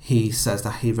 he says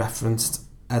that he referenced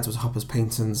Edward Hopper's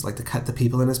paintings, like the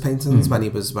people in his paintings, when he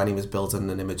was building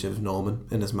an image of Norman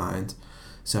in his mind.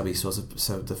 So he so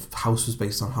the house was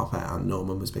based on Hopper, and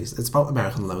Norman was based. It's about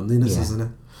American loneliness, isn't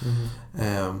it?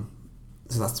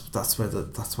 So that's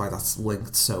why that's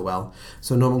linked so well.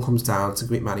 So Norman comes down to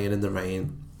greet Marion in the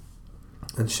rain,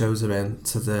 and shows her in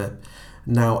to the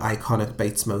now iconic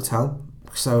Bates Motel.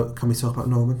 So can we talk about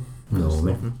Norman?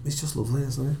 Norman. He's just lovely,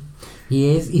 isn't he?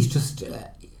 He is. He's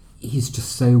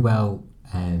just so well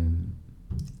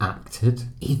acted.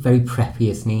 He's very preppy,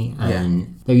 isn't he?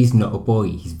 And though he's not a boy,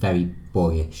 he's very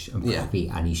boyish and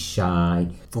preppy, and he's shy,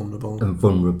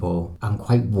 vulnerable, and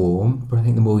quite warm. But I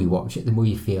think the more you watch it, the more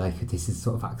you feel like this is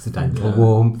sort of accidental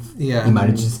warmth. Yeah, he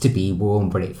manages to be warm,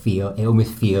 but it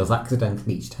almost feels accidental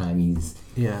each time he's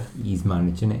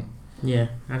managing it. Yeah,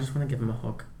 I just want to give him a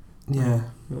hug. Yeah.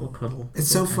 A little cuddle. It's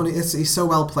so funny. He's so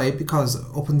well played, because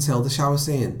up until the shower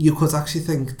scene, you could actually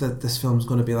think that this film's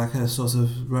going to be like a sort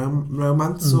of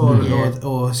romance,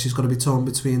 or she's going to be torn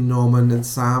between Norman and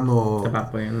Sam, or the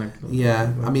bad boy and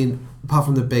I mean, apart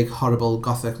from the big horrible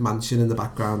gothic mansion in the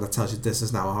background that tells you this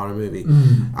is now a horror movie,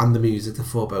 and the music, the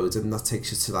foreboding that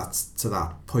takes you to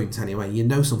that point anyway. You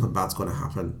know something bad's going to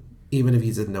happen. Even if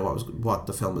you didn't know what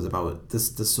the film was about,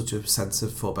 there's such a sense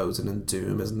of foreboding and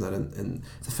doom, isn't there, in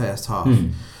the first half?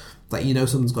 That you know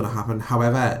something's going to happen.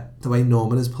 However, the way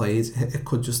Norman is played, it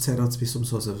could just turn out to be some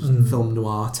sort of film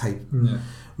noir type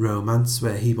romance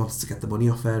where he wants to get the money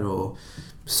off her, or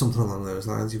something along those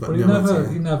lines. You've got he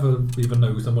never even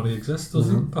knows the money exists, does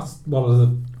he? That's one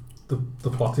of the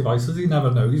plot devices. He never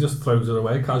knows. He just throws it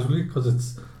away casually because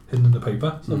it's hidden in the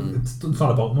paper. So it's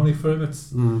not about money for him.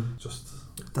 It's just.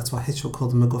 That's why Hitchcock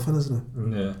called him MacGuffin, isn't it?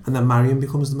 Yeah. And then Marion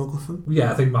becomes the MacGuffin?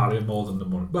 Yeah, I think Marion more than the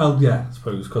money. Well, yeah, I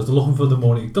suppose, because they're looking for the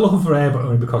money. They're looking for her, but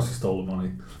only because she stole the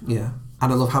money. Yeah.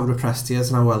 And I love how repressed he is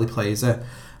and how well he plays it.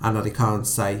 And that he can't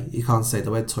say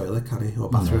the word toilet, can he? Or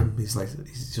bathroom. He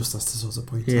just has to sort of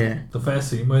point out. The first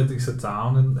scene where they sit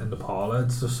down in the parlour,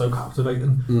 it's just so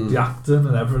captivating. The acting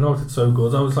and everything, it's so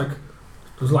good. I was like,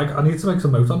 I need to make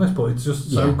some notes on this, but it's just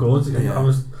so good. Yeah.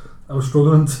 I was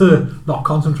struggling to not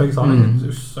concentrate on it. It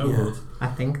was so good. I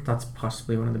think that's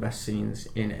possibly one of the best scenes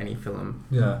in any film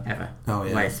ever. Oh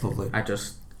yeah, it's lovely.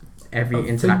 Every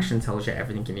interaction tells you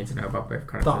everything you need to know about both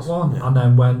characters. That one, and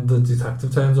then when the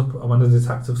detective turns up, and when the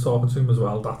detective's talking to him as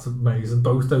well, that's amazing.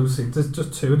 Both those scenes, there's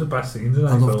just two of the best scenes in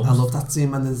any film. I love that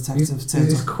scene when the detective turns up.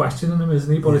 He's questioning him,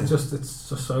 isn't he? But it's just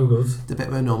so good. The bit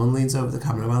where Norman leans over the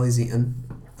camera while he's eating,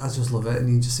 I just love it,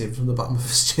 and you just see it from the bottom of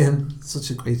his chin. Such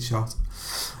a great shot.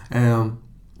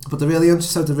 But the really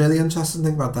interesting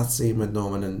thing about that scene with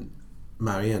Norman and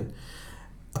Marion,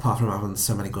 apart from having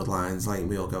so many good lines, like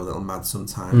we all go a little mad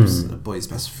sometimes, a boy's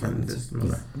best friend.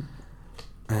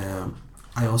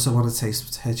 I also want to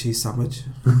taste her cheese sandwich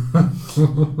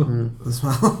as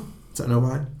well. Don't know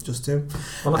why, just do.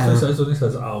 Well, like he says, do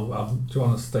you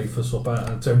want to stay for supper?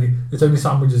 And it's only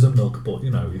sandwiches and milk, but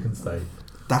you can stay.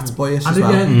 That's boyish and as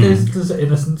well. Yeah, there's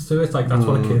innocence to it. Like that's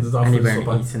what a kid does. And he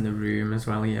won't eat in the room as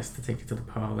well. He has to take it to the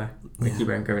parlour. Like he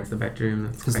won't go into the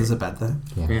bedroom because there's a bed there.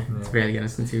 Yeah, it's really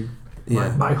innocent too.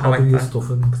 Yeah. My hobby is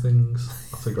stuffing things.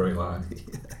 That's a great line.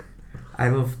 I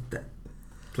love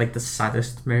the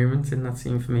saddest moment in that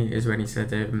scene for me is when he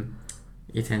said,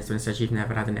 he turns to her and says, "You've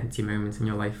never had an empty moment in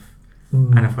your life."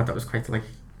 And I thought that was quite a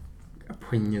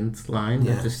poignant line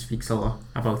that just speaks a lot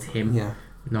about him,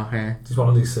 not her. He's one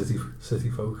of these city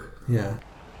folk. Yeah.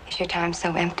 Is your time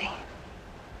so empty?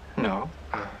 No.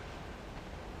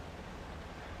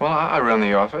 Well, I run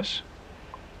the office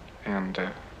and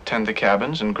tend the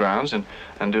cabins and grounds and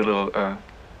do little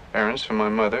errands for my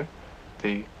mother.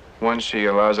 The ones she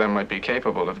allows I might be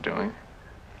capable of doing.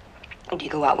 Do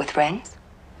you go out with friends?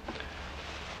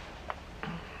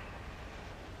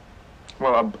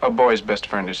 Well, a boy's best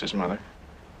friend is his mother.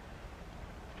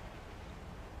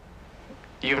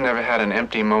 You've never had an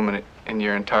empty moment in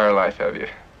your entire life, have you?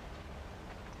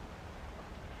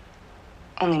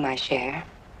 Only my share.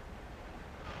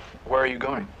 Where are you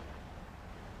going?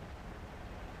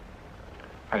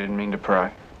 I didn't mean to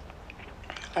pry.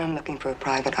 I'm looking for a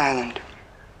private island.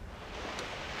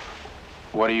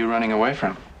 What are you running away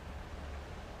from?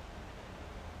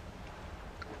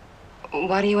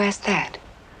 Why do you ask that?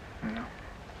 No.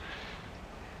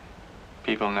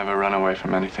 People never run away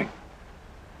from anything.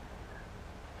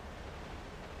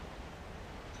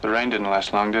 The rain didn't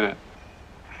last long, did it?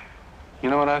 You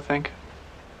know what I think?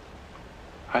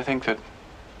 I think that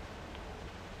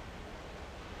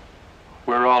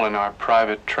we're all in our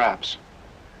private traps,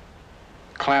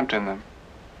 clamped in them,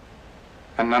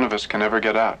 and none of us can ever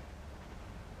get out.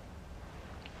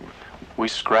 We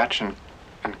scratch and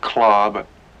claw, but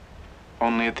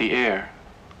only at the air,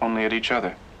 only at each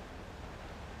other.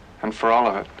 And for all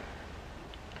of it,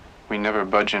 we never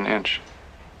budge an inch.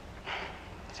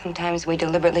 Sometimes we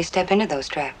deliberately step into those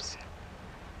traps.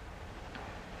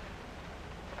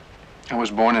 I was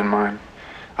born in mine.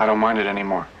 I don't mind it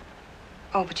anymore.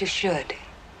 Oh, but you should.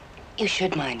 You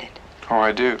should mind it. Oh,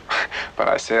 I do. But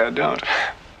I say I don't.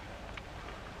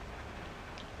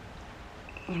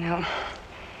 You know,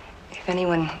 if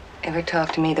anyone ever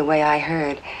talked to me the way I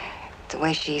heard, the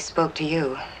way she spoke to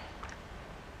you.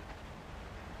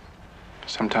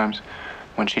 Sometimes,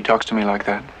 when she talks to me like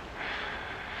that,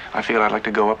 I feel I'd like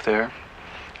to go up there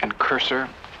and curse her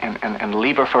and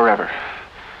leave her forever.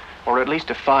 Or at least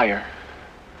defy her.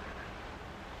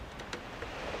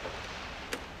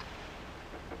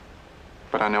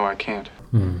 But I know I can't.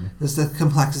 There's the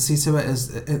complexity to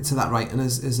it, to that writing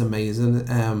is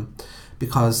amazing,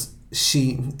 because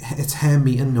it's her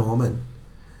meeting Norman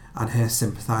and her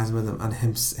sympathising with him and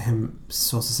him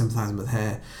sort of sympathising with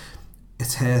her.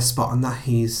 It's her spotting that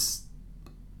he's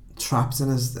trapped in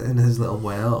his little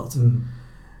world.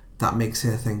 That makes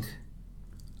her think,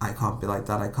 I can't be like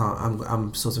that. I can't.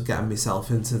 I'm sort of getting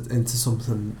myself into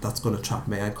something that's going to trap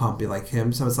me. I can't be like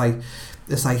him. So it's like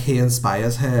he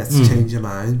inspires her to change her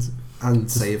mind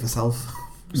and save herself.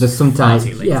 There's some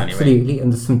dialogue, absolutely,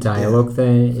 and there's some dialogue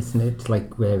there, isn't it?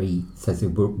 Like where he says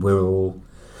we're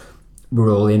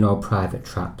all in our private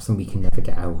traps and we can never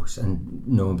get out. And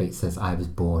Norman Bates says, "I was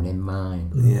born in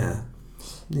mine." Yeah.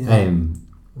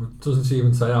 Doesn't she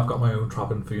even say, "I've got my own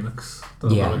trap in Phoenix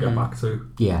that I've got to get back to"?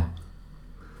 Yeah.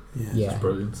 It's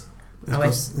brilliant.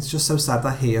 It's just so sad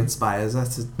that he inspires her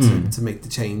to make the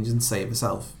change and save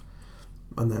herself,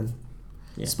 and then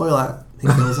spoiler, he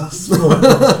kills us. spoiler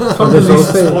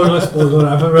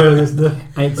whatever, really, isn't it?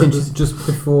 And it's just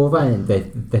before then,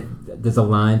 there's a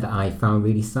line that I found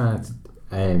really sad,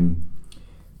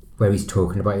 where he's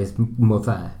talking about his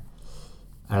mother,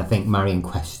 and I think Marion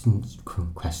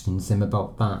questions him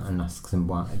about that and asks him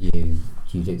why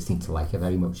you don't seem to like her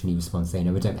very much, and he responds saying,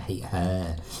 "No, I don't hate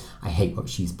her, I hate what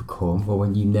she's become." Well,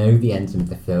 when you know the ending of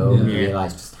the film, you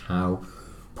realise just how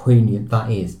poignant that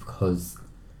is, because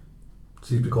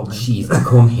she's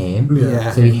become him.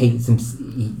 So he hates him.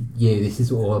 This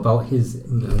is all about his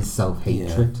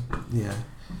self-hatred.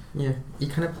 Yeah, he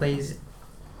kind of plays.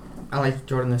 I like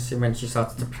during this scene when she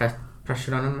starts to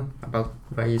pressure on him about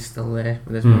why he's still there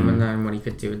with his mum and what he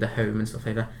could do with the home and stuff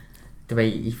like that. The way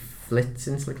he flits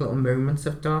into like little moments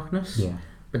of darkness. Yeah.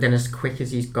 But then as quick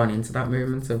as he's gone into that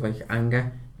moment of like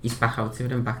anger, he's back out of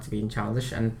it and back to being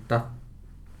childish, and that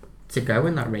to go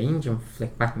in that range and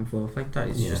flick back and forth like that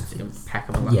is just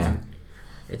impeccable acting.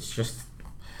 It's just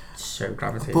so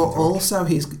gravitating. But also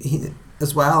he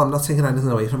as well, I'm not taking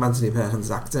anything away from Anthony Perkins'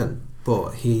 acting,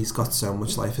 but he's got so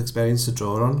much life experience to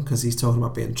draw on, because he's talking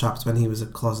about being trapped when he was a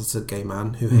closeted gay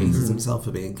man who hated himself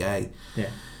for being gay. Yeah.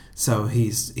 So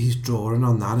he's drawing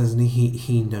on that, isn't he?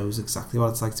 He knows exactly what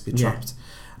it's like to be trapped.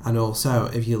 And also,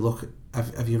 if you look,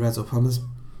 have you read up on his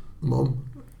mum?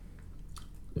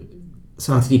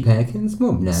 So Anthony Perkins'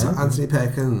 mum, no? So Anthony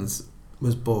Perkins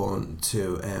was born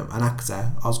to an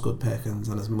actor, Osgood Perkins,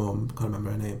 and his mum, can't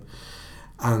remember her name.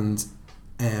 And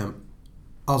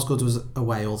Osgood was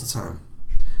away all the time,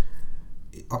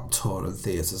 on tour and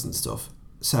theatres and stuff.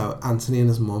 So Anthony and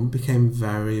his mum became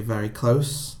very, very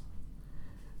close.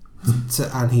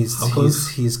 And he's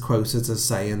quoted as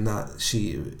saying that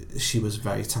she was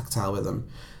very tactile with him,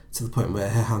 to the point where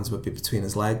her hands would be between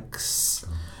his legs.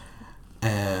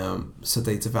 So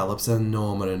they developed a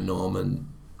Norman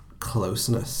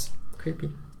closeness.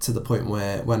 Creepy. To the point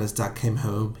where when his dad came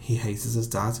home, he hated his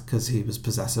dad because he was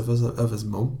possessive of his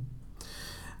mum,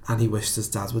 and he wished his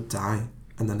dad would die,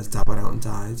 and then his dad went out and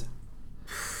died.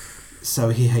 So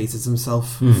he hated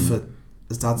himself for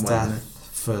his dad's death,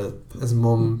 for his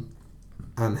mum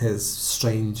and his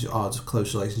strange, odd,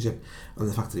 close relationship, and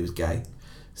the fact that he was gay.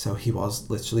 So he was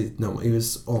literally he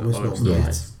was almost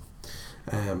normal.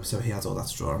 So he had all that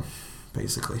to draw him,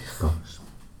 basically.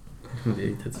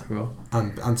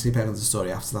 And Anthony Perkins'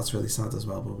 story after that's really sad as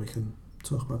well, but we can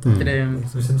talk about that.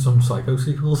 Have you seen some Psycho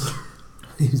sequels?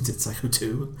 He did Psycho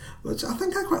 2, which I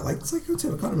think I quite liked. Psycho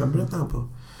 2, I can't remember it now, but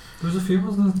there was a few,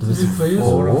 wasn't there? There was three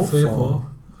or four.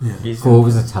 Yeah. 4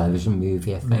 was a television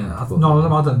movie, I think. Yeah, none of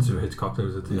them had anything to do with Hitchcock. There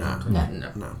was a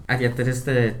No. And yet there is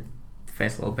the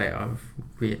first little bit of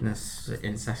weirdness,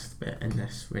 incest bit in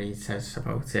this, where he says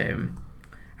about a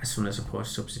son is a poor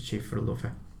substitute for a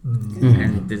lover.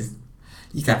 And there's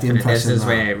you get the impression this is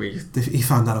that where he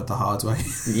found that out the hard way.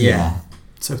 Yeah.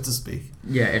 So to speak.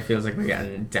 Yeah, it feels like we're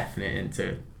getting definite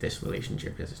into this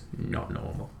relationship is not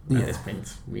normal at this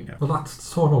point. We know. Well,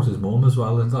 that's talking about his mum as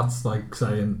well, and that's like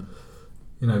saying,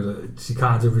 you know, that she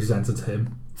kind of resented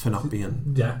him for not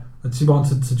being. Yeah, and she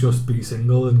wanted to just be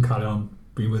single and carry on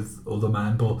being with other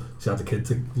men, but she had a kid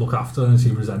to look after, and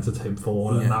she resented him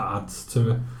for it, and that adds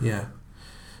to it. Yeah.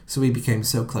 So he became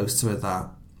so close to it that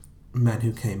men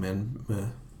who came in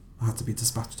had to be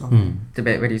dispatched on. The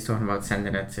bit where he's talking about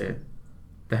sending her to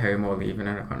the home or leaving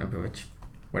her, I can't remember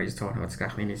what he's talking about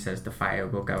exactly, and he says the fire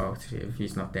will go out if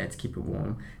he's not there to keep it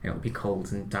warm, and it'll be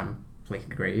cold and damp like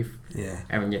a grave. Yeah.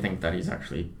 And when you think that he's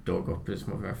actually dug up his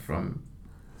mother from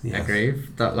a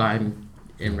grave, that line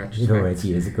in retrospect, it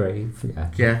already is a grave.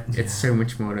 Yeah, it's so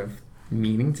much more of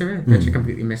meaning to it that you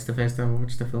completely missed the first time I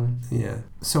watched the film. Yeah.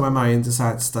 So when Marion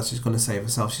decides that she's going to save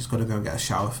herself, she's going to go and get a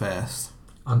shower first.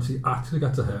 And she actually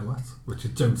gets her hair wet, which you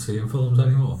don't see in films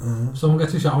anymore. If someone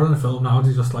gets a shower in a film now,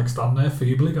 they just like stand there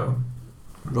feebly going,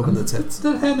 rubbing the tits.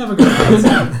 Their hair never gets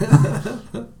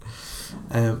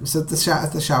wet. So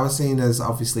the shower scene is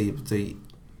obviously the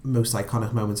most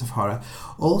iconic moment of horror.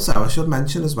 Also, I should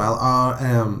mention as well, our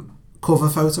cover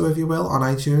photo, if you will, on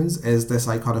iTunes is this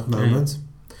iconic moment,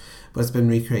 but it's been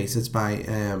recreated by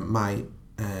my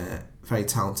very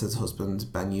talented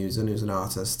husband Ben Usen, who's an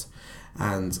artist.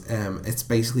 And it's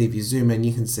basically, if you zoom in,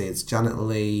 you can see it's Janet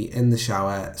Leigh in the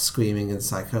shower screaming in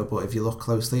Psycho, but if you look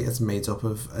closely, it's made up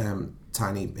of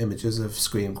tiny images of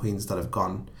Scream Queens that have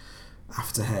gone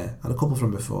after her, and a couple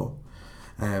from before.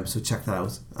 So check that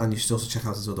out, and you should also check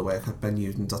out his other work at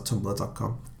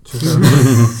benusen.tumblr.com.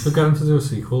 Should get him to do a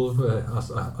sequel of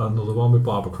another one with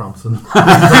Barbara Crampton.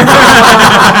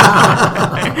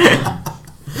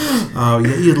 Oh,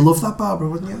 you'd love that, Barbara,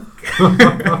 wouldn't you?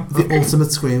 The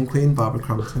ultimate Scream Queen, Barbara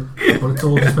Crampton. But it's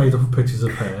all just made up of pictures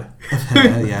of her. Of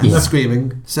her, yeah.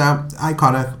 Screaming. So,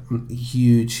 iconic,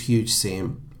 huge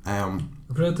scene. I've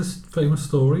read this famous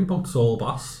story about Saul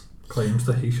Bass claims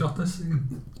that he shot this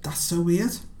scene. That's so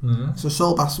weird. Yeah. So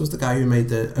Saul Bass was the guy who made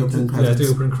the opening credits. Yeah,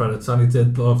 the opening credits, and he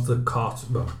did a lot of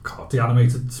the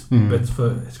animated bits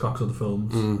for Hitchcock's other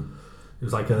films. It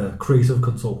was like a creative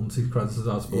consultancy credited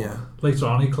as, but later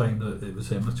on he claimed that it was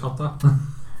him that shot that.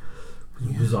 It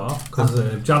was bizarre, because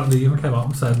Janet Leigh even came out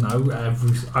and said, no,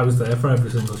 I was there for every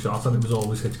single shot, and it was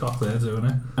always Hitchcock there doing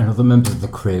it. And other members of the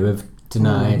crew have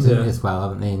denied it as well,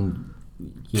 haven't they? And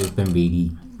you've been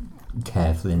really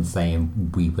careful in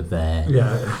saying we were there.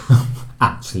 Yeah.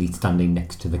 Actually standing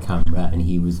next to the camera, and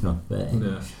he was not there.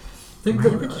 Yeah. I think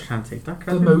can't take that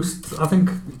the most, I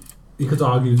think you could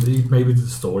argue that he maybe did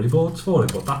storyboards for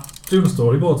it, but doing a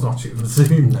storyboard's not shooting the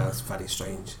scene. No, it's very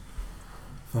strange.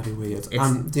 Very weird.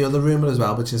 And the other rumour as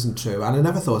well, which isn't true, and I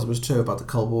never thought it was true about the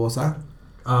cold water.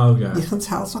 Oh, yeah. You can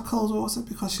tell it's not cold water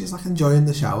because she's like enjoying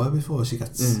the shower before she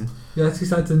gets... Yeah, she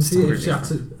said, didn't she, if she had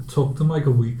to, it took them like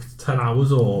a week, 10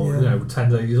 hours or 10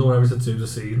 days or whatever to do the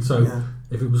scene, so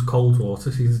if it was cold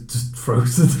water, she just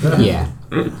froze to death. Yeah.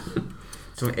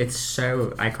 So it's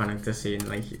so iconic, the scene,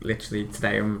 like literally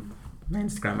today I'm my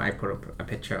Instagram, I put up a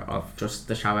picture of just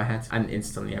the shower head, and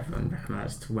instantly everyone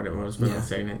recognised what it was without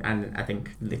saying it. And I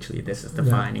think literally this is the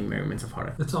defining moment of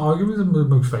horror. It's arguably the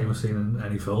most famous scene in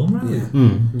any film, really.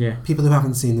 Yeah. People who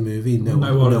haven't seen the movie know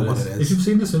what it is. If you've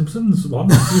seen The Simpsons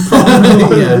once, you probably know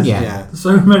what it is. Yeah. There's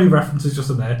so many references just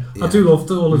in there. Yeah. I do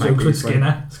love all the jokes with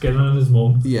Skinner and his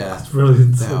mum. Yeah. It's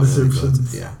brilliant. They The are really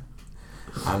Simpsons. good, yeah.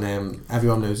 And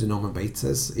everyone knows who Norman Bates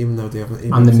is, even though they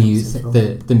haven't. And the music,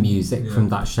 the music from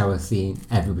that shower scene,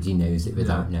 everybody knows it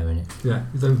without knowing it. Yeah,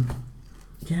 you don't.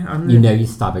 Yeah, you know you're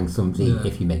stabbing somebody Yeah.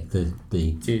 if you make the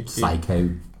psycho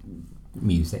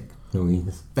music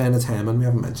noise. Bernard Herrmann, we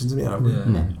haven't mentioned him yet, have we? Yeah.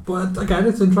 No. But again,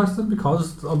 it's interesting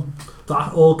because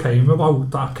that all came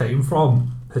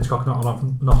from Hitchcock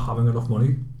not having enough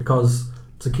money, because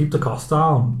to keep the cost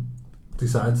down, they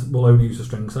said we'll only use a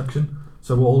string section.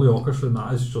 So all the orchestra in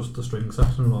that is just the string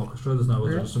section and orchestra. There's no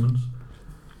other instruments.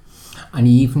 And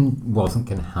he even wasn't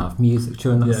going to have music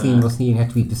during that scene, wasn't he? He had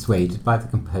to be persuaded by the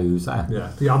composer.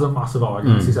 Yeah, he had a massive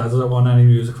argument. He said, I don't want any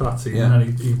music for that scene. Yeah.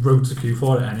 And then he wrote the cue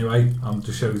for it anyway and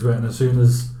just showed it. And as soon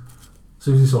as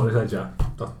he saw it, he said, yeah,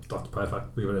 that's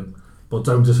perfect, leave it in. But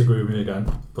don't disagree with me again,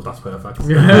 but that's perfect.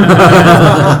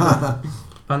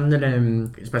 On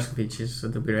the special features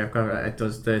of the Blu-ray I've got, it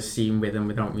does the scene with and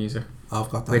without music. I've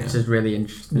got that, which yeah. is really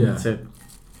interesting Yeah. to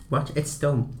watch. It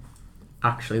still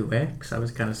actually works. I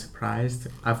was kind of surprised.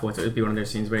 I thought it would be one of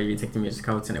those scenes where you take the music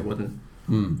out and it wouldn't.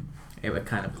 It would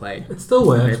kind of play. It still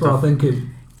works, but I think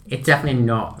it definitely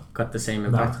not got the same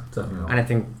impact. No, definitely not. And I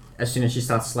think as soon as she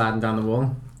starts sliding down the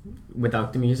wall,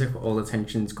 without the music, all the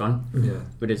tension's gone. Yeah.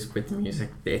 But it's with the music,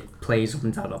 it plays up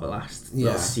until the last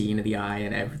little scene of the eye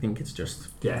and everything. It's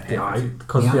just the eye,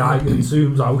 because the eye it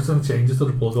zooms out and changes to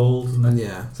the plug holes, and then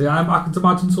see, I can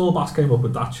imagine Saul Bass came up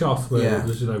with that shot where it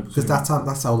was, because that's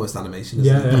almost animation,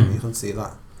 isn't it? You can see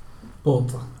that,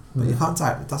 but you can't.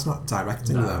 That's not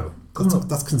directing No. though.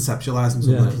 That's conceptualizing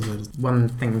something. One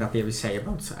thing that they always say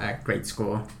about a great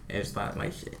score is that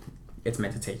like it's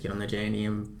meant to take you on the journey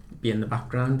and be in the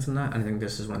background and that. And I think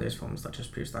this is one of those films that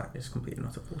just proves that it's completely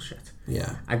not a bullshit.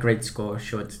 Yeah, a great score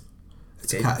should.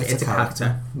 It's a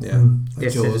character. Yeah, like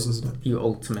this Jaws, is isn't it? the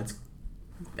ultimate,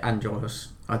 and Jaws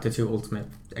are the two ultimate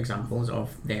examples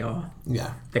of they are.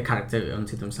 Yeah. The character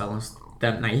unto themselves.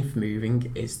 The knife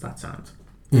moving is that sound.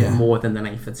 Yeah. More than the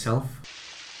knife itself.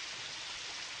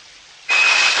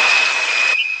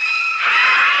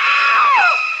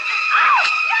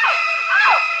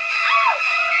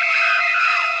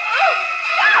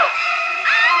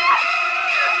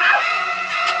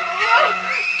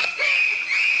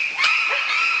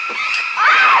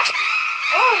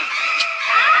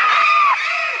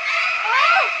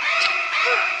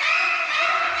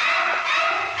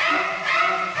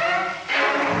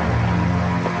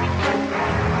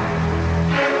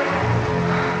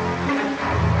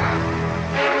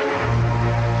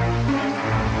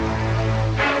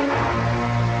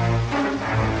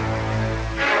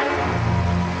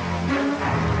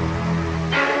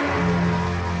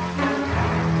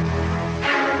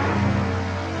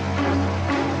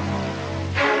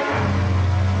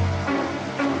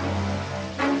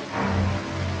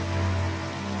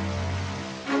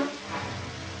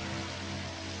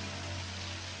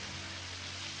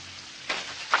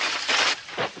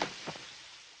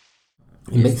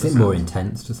 It makes it more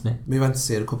intense, doesn't it? We went to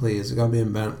see it a couple of years ago, me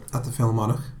and Ben, at the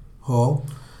Philharmonic Hall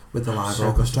with the live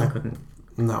orchestra,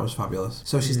 and that was fabulous.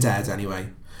 So she's dead anyway,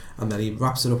 and then he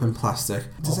wraps it up in plastic.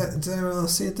 Did anyone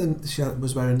else see it? Then she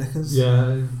was wearing knickers.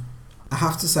 Yeah. I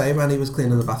have to say, when he was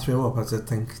cleaning the bathroom up, I did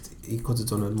think he could have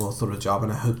done a more thorough job,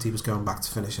 and I hoped he was going back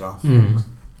to finish it off.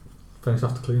 Finish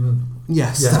off the cleaning.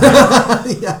 Yes. Yeah.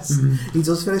 Yes. He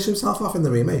does finish himself off in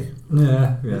the remake.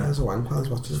 Yeah. There's a wank while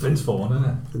he's watching. It's Vince Vaughn, isn't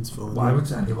it? Vince Vaughn. Why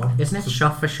would anyone? Isn't it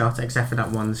shot for shot except for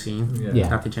that one scene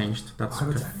that they changed? That's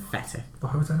pathetic.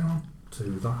 Why would anyone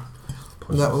do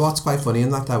that? What's quite funny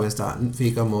in that though is that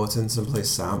Viggo Mortensen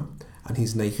plays Sam, and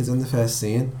he's naked in the first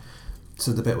scene.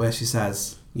 So the bit where she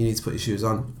says you need to put your shoes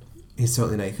on, he's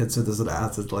totally naked. So there's an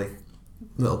added like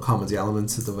little comedy element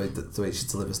to the way she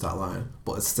delivers that line,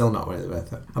 but it's still not really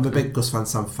worth it. I'm a big Gus Van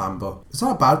Sant fan, but it's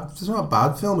not a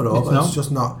bad film at all. It's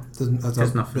just not. I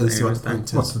don't really see what the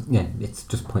point is. It's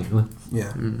just pointless.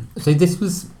 Yeah. So this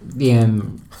was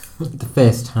the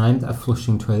first time that a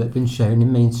flushing toilet had been shown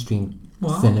in mainstream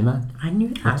cinema. I knew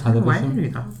that. Television. Why did I knew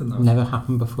that? Never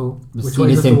happened before. Which way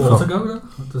does the water go?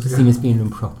 Seen as being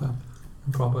improper.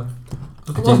 proper?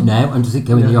 I don't know. And does it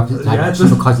go in the opposite direction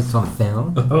because it's on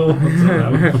film? Oh, I don't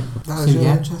know. That was really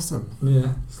interesting.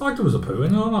 Yeah. It's like there was a poo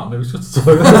in or not, and it was just a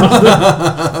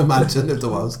toilet. Imagine if there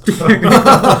was. She'd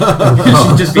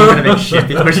just been a bit shit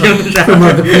before she got the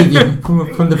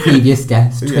shower. From the previous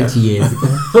guest 20 years ago.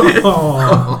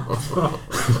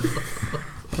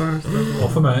 Or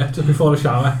for me, just before the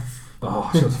shower.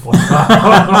 Oh, she was flush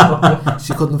that.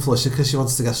 She couldn't flush it because she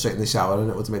wanted to get straight in the shower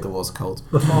and it would have made the water cold.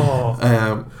 Oh.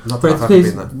 Not But I that I've been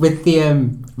suppose there.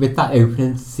 with that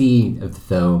opening scene of the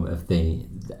film of an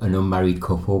unmarried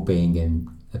couple being in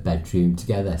a bedroom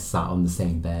together, sat on the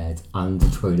same bed, and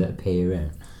the toilet appearing,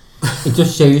 it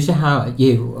just shows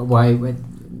you why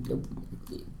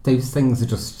those things are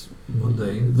just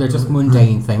mundane. They're just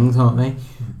mundane things, aren't they?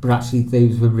 But actually,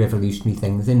 those were revolutionary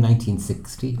things in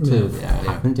 1960 to have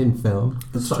happened in film.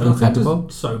 It's incredible.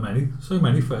 So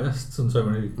many firsts and so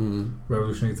many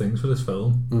revolutionary things for this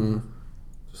film.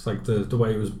 Just like the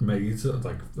way it was made,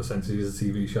 like essentially as a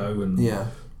TV show, and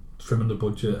trimming the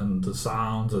budget and the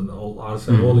sound and all. I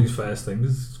say all these first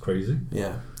things. It's crazy.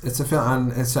 Yeah, it's a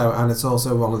film, and it's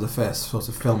also one of the first sort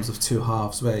of films of two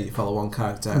halves where you follow one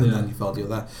character and then you follow the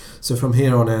other. So from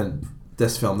here on in,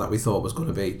 this film that we thought was going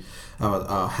to be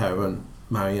our heroine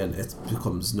Marion, it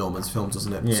becomes Norman's film,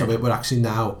 doesn't it? Yeah. So we're actually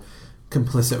now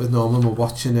complicit with Norman. We're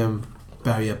watching him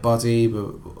bury a body,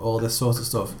 all this sort of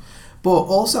stuff. But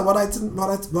also, what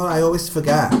I always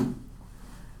forget.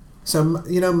 So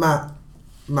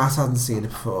Matt hadn't seen it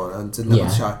before and didn't know it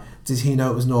was shy. Did he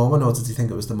know it was Norman, or did he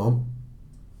think it was the mum?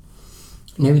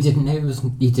 No, he didn't know it was.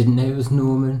 He didn't know it was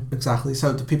Norman. Exactly.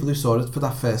 So the people who saw it for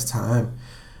that first time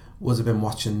would have been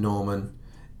watching Norman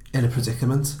in a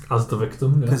predicament as the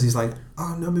victim, because he's like,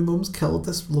 "Oh no, my mum's killed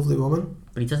this lovely woman."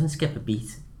 But he doesn't skip a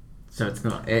beat, so it's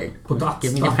not. But that's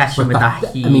give me the impression with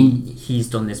that. He's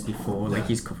done this before. Like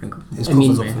he's covering up.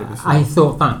 I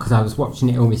thought that because I was watching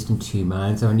it almost in two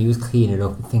minds, and when he was cleaning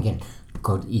up and thinking,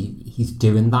 God, he's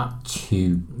doing that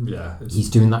too. Yeah, he's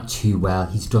doing that too well.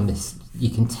 He's done this. You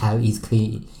can tell he's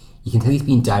clean. You can tell he's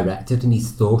been directed, and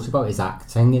he's thought about his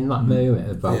acting in that moment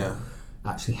about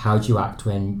actually how do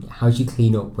you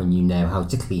clean up when you know how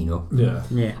to clean up.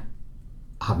 Yeah.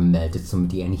 Having murdered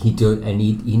somebody, and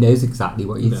he knows exactly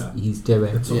what he's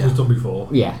doing. It's something he's done before.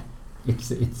 Yeah.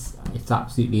 It's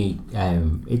absolutely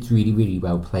it's really, really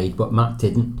well played, but Matt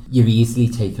didn't. You're easily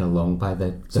taken along by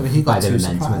the so he got by the two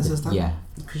momentum surprises of it. then? Yeah,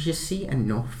 because you see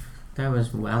enough there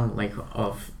as well, like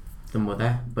of the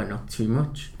mother, but not too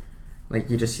much. Like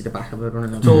you just see the back of her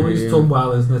running. It's always done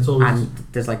well, isn't it? It's always... And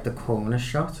there's like the corner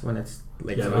shot when it's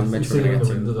like you see it in the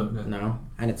window, don't you? No,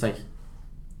 and it's like.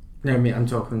 No, I mean, I'm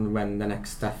talking when the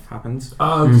next death happens.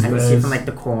 Oh, and you see from like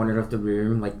the corner of the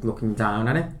room, like looking down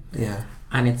at it. Yeah.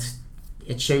 And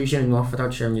it shows you enough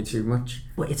without showing you too much.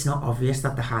 But it's not obvious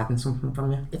that they're hiding something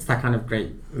from you. It's that kind of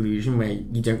great illusion where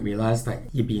you don't realise that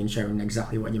you're being shown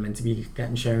exactly what you're meant to be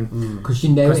getting shown. Because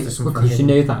you know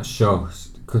that shot.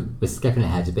 Cause we're skipping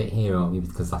ahead a bit here, aren't we?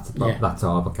 Because that's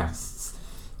Arbogast's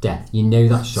death. You know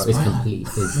that shot is completely.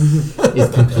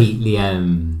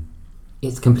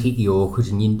 It's completely awkward,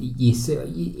 and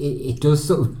it does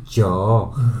sort of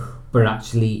jar, but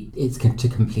actually it's to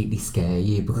completely scare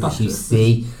you because you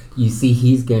see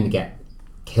he's going to get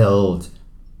killed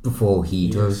before he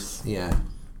does. Yeah,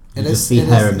 you just see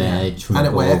her emerge from and it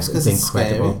above. works because it's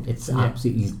incredible. Scary. It's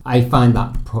absolutely. I find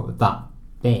that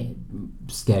bit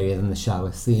scarier than the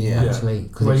shower scene actually,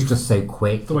 because it's just so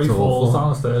quick. The way he falls down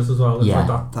the stairs as well. It's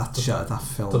like that shot, that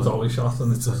film. The dolly shot,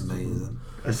 and it's just amazing.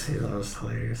 I see that was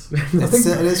hilarious. It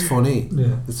is funny.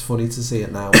 Yeah. It's funny to see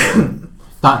it now.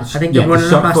 I think the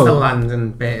running across the land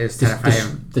and bit is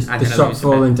terrifying. The shot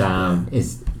falling down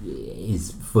is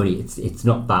funny. It's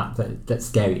not that's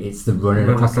scary. It's the running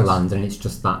across the land, and it's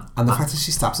just that. And the fact that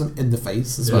she stabs him in the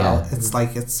face as well. It's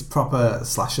like it's proper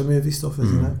slasher movie stuff,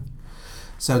 isn't it?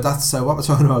 So that's what we're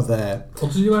talking about there.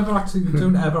 Well, you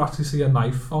don't ever actually see a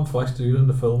knife on flesh, do you, in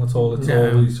the film at all? It's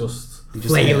always just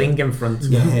flailing in front.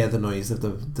 You hear the noise of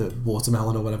the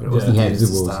watermelon or whatever it was. Yeah, it was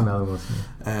the watermelon, wasn't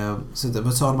it? So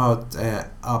we're talking about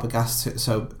Arbogast.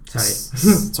 So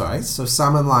sorry. So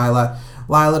Sam and Lila.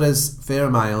 Lila is Vera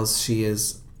Miles. She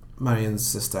is Marion's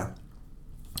sister.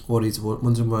 Worried,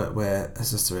 wondering where her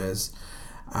sister is,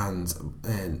 and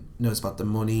knows about the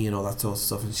money and all that sort of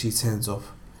stuff. And she turns up.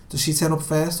 Does she turn up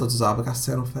first, or does Arbogast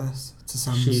turn up first? To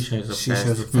Sam's? She shows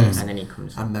up first. And then he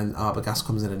comes in. And then Arbogast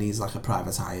comes in, and he's like a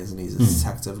private hire, and he's a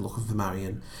detective looking for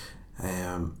Marion.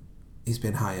 He's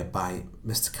been hired by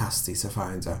Mr. Cassidy to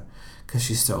find her because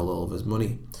she stole all of his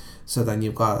money. So then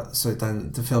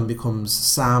the film becomes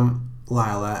Sam,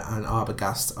 Lila, and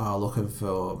Arbogast are looking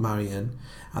for Marion,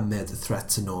 and they're the threat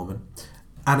to Norman.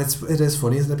 And it is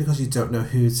funny, isn't it? Because you don't know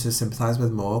who to sympathise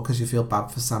with more, because you feel bad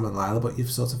for Sam and Lila, but you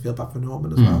sort of feel bad for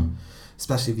Norman as well.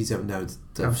 Especially if you don't know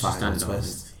the final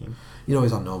twist. You're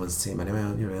always on Norman's team anyway,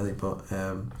 aren't you, really? But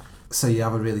so you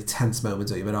have a really tense moment,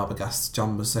 don't you, with Arbogast?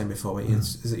 John was saying before, weren't you?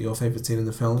 Is it your favourite scene in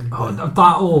the film?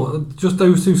 That or just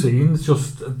those two scenes,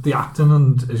 just the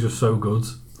acting is just so good.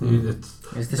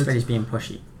 Is this where he's being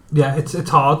pushy? Yeah, it's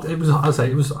hard. It was, as I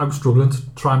say, I was struggling to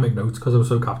try and make notes because I was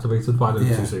so captivated by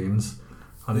those two scenes,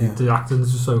 and the acting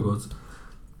is just so good.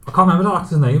 I can't remember the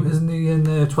actor's name. Isn't he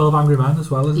in 12 Angry Men as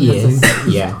well? Isn't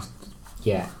he? Yes.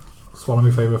 Yeah. It's one of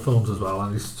my favourite films as well,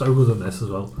 and he's so good in this as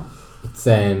well. It's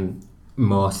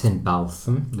Martin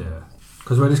Balsam. Yeah,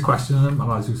 because when he's questioning him,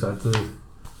 and as you said,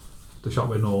 the shot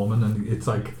with Norman, and it's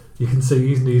like you can see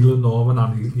he's needling Norman,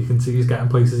 and you can see he's getting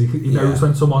places. He knows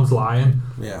when someone's lying,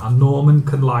 and Norman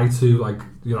can lie to, like,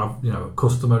 you know a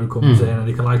customer who comes in, and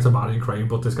he can lie to Marion Crane,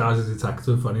 but this guy's a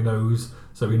detective, and he knows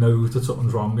that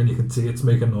something's wrong, and you can see it's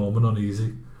making Norman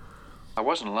uneasy. I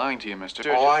wasn't lying to you, Mr.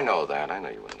 Oh, I know that. I know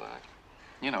you wouldn't lie.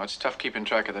 You know, it's tough keeping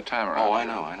track of the time around. Oh, I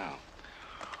know.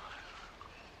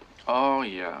 Oh,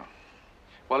 yeah.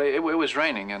 Well, it was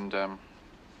raining, and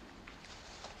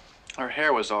her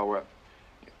hair was all wet.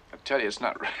 I tell you, it's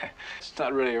not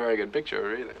really a very good picture of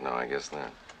her either. No, I guess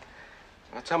not.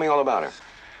 Well, tell me all about her.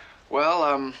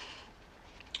 Well,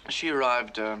 she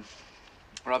arrived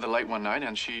rather late one night,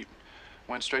 and she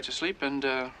went straight to sleep and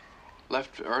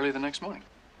left early the next morning.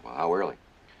 Well, how early?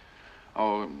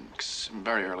 Oh,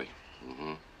 very early.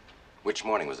 Mm-hmm. Which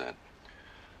morning was that?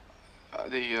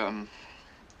 The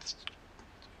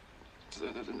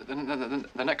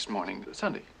next morning,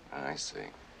 Sunday. I see.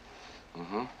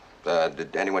 Mm-hmm.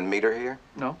 Did anyone meet her here?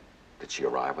 No. Did she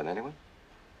arrive with anyone?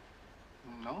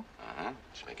 No. Uh-huh. Did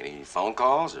she make any phone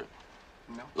calls or?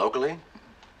 No. Locally?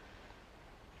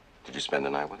 Did you spend the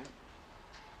night with her?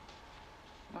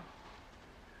 No.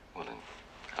 Well, then,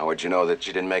 how would you know that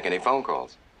she didn't make any phone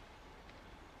calls?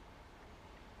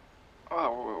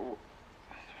 Oh,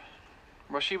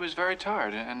 well, she was very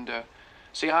tired, and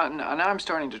see, now I'm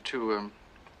starting to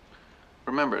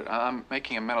remember it. I'm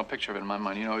making a mental picture of it in my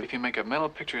mind. You know, if you make a mental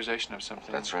picturization of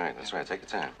something. That's right. Take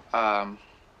your time.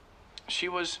 She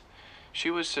was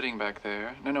sitting back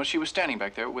there. No, she was standing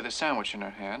back there with a sandwich in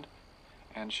her hand,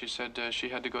 and she said she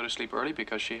had to go to sleep early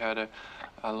because she had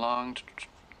a long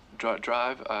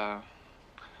drive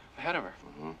ahead of her.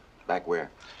 Mm-hmm. Back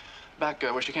where? Back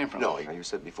where she came from. No, you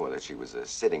said before that she was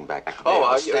sitting back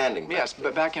there, standing back. Yes,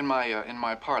 but back in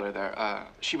my parlor there.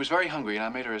 She was very hungry, and I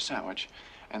made her a sandwich.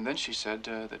 And then she said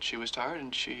that she was tired,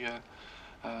 and she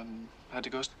had to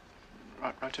go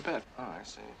right to bed. Oh, I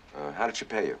see. How did she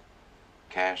pay you?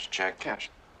 Cash, check? Cash.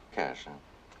 Cash, huh?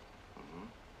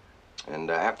 Mm-hmm.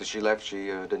 And after she left, she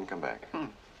didn't come back?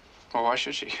 Well, why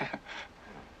should she?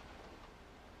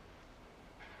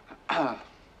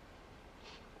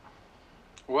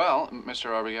 Well, Mr.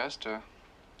 Arbogast,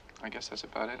 I guess that's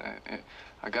about it.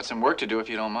 I got some work to do, if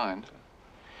you don't mind.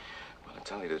 Well, to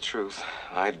tell you the truth,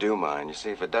 I do mind. You see,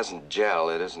 if it doesn't gel,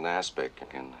 it isn't aspic,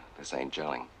 and this ain't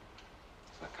gelling.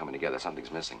 It's not coming together. Something's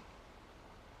missing.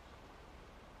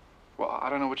 Well, I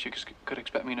don't know what you could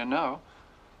expect me to know.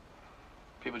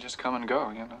 People just come and go,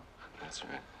 you know. That's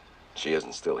right. She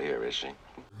isn't still here, is she?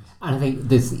 And I think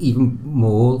there's even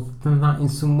more than that in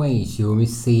some ways. You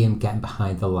almost see him getting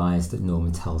behind the lies that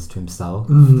Norman tells to himself.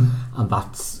 And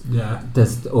that's... Yeah.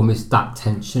 There's almost that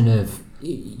tension of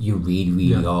you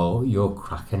really are, you're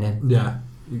cracking him. Yeah.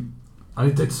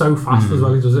 And it's so fast as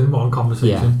well, he does it in one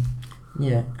conversation.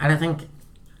 Yeah, and I think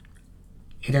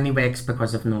it only works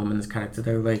because of Norman's character,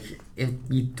 though. Like, if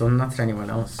you'd done that to anyone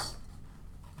else,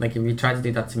 like, if you tried to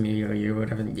do that to me or you or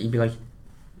whatever, you'd be like,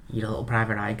 you little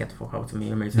private eye, get the fuck out of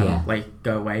me, like,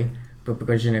 go away. But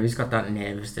because, you know, he's got that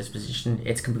nervous disposition,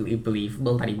 it's completely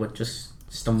believable that he would just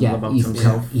stumble about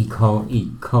himself. He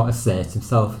can't assert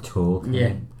himself at all.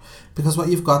 Yeah. Because what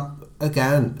you've got,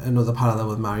 again, another parallel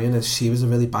with Marion, is she was a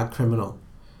really bad criminal.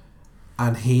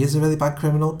 And he is a really bad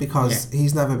criminal because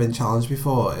he's never been challenged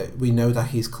before. We know that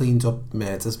he's cleaned up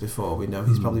murders before. We know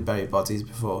he's probably buried bodies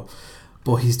before.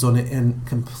 But he's done it in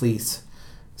complete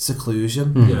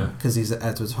seclusion because he's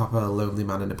Edward Hopper, a lonely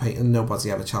man in a painting. Nobody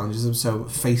ever challenges him. So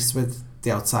faced with the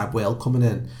outside world coming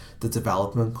in, the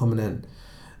development coming in,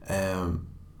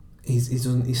 he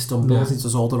stumbles. He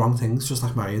does all the wrong things, just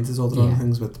like Marion does all the wrong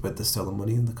things with the stolen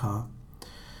money in the car.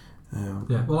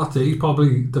 Well, that's it. He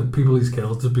probably, the people he's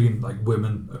killed have been like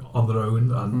women on their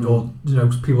own, and or, you know,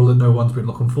 people that no one's been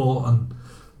looking for, and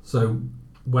so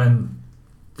when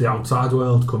the outside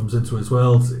world comes into his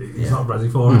world, he's not ready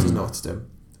for it. He doesn't know what to do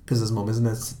because his mum isn't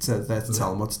there to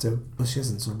tell him what to do. Well, she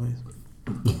is in some ways.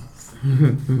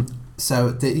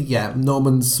 So,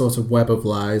 Norman's sort of web of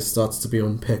lies starts to be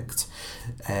unpicked,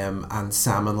 and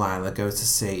Sam and Lila go to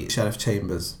see Sheriff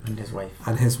Chambers. And his wife.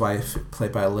 And his wife,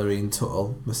 played by Lorraine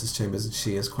Tuttle, Mrs. Chambers, and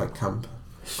she is quite camp.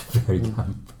 Very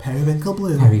camp. Periwinkle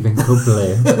Blue. Periwinkle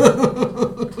Blue.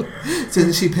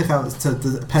 Didn't she pick out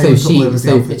the Periwinkle Blue was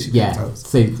the outfit she picked out?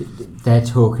 So they're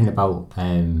talking about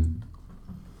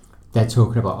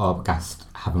Arbogast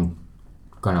having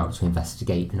gone out to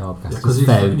investigate, and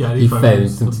Arbogast he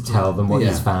phones them to tell them what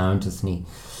he's found, doesn't he?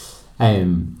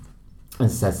 And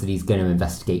says that he's going to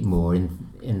investigate more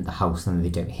in the house, and they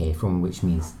don't hear from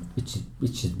him,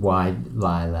 which is why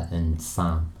Lila and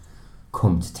Sam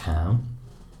come to town.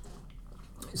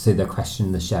 So they're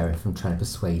questioning the sheriff and trying to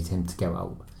persuade him to go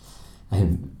out,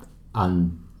 and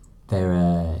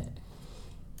they're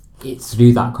it's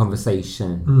through that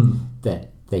conversation that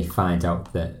they find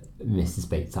out that Mrs.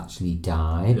 Bates actually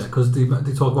died. Yeah, because they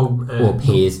talk about or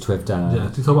appears to have died. Yeah,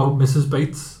 they talk about Mrs.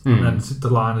 Bates, and the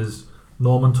line is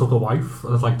Norman took a wife.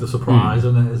 And it's like the surprise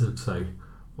in it is it say,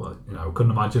 well,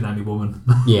 couldn't imagine any woman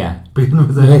being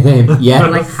with him. Yeah,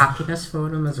 like happiness for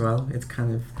them as well. It's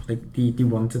kind of like they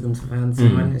wanted them to find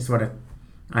someone. Is what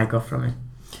I got from it.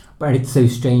 But it's so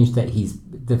strange that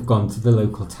they've gone to the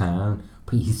local town,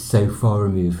 but he's so far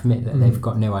removed from it that they've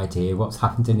got no idea what's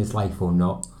happened in his life or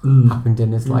not happened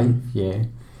in his life. Yeah.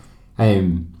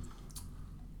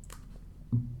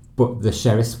 But the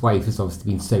sheriff's wife has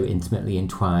obviously been so intimately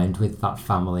entwined with that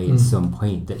family at some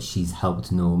point that she's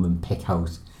helped Norman pick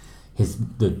out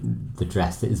the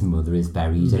dress that his mother is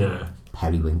buried in.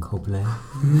 Periwinkle Blue.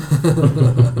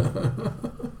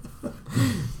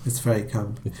 It's very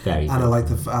camp. It's very. And I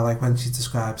like when she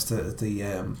describes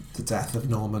the death of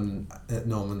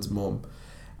Norman's mum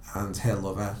and her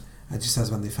lover, and she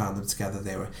says when they found them together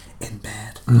they were in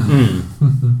bed,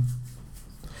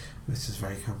 which is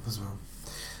very camp as well.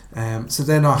 So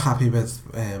they're not happy with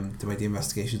the way the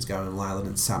investigation's going, and Lila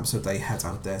and Sam, so they head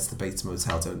out there to the Bates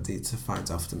Motel, don't they, to find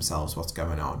out for themselves what's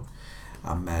going on,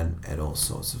 and then it all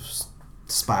sort of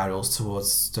spirals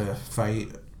towards the very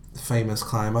famous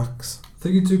climax. I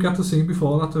think you do get the scene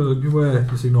before that, don't you, where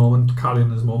you see Norman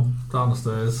carrying his mum down the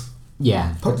stairs.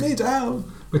 Yeah. Put me down!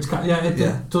 Which,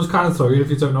 it does kind of throw you if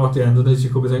you don't know what the end of it is.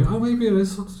 You could be thinking, oh, maybe it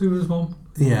is something to do with his mum.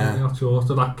 Yeah. You're not sure,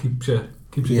 so that keeps you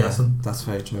guessing. That's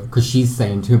very true. Because she's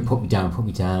saying to him, put me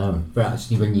down. But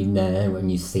actually when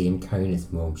you see him carrying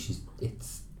his mum, she's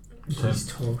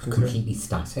talking completely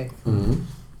static.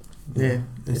 Yeah,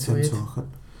 it's him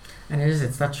talking. And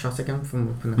it's that shot again from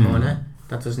up in the corner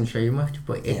that doesn't show you much,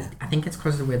 but I think it's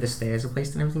because of where the stairs are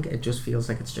placed and everything. It just feels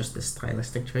like it's just this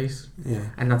stylistic choice,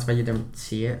 and that's why you don't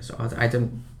see it. So I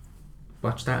don't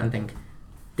watch that and think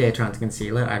they're trying to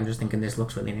conceal it. I'm just thinking this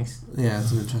looks really nice. Yeah,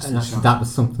 it's an interesting and shot. That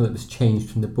was something that was changed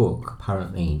from the book.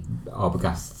 Apparently,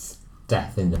 Arbogast's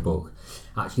death in the book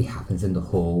actually happens in the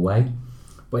hallway,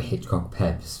 but Hitchcock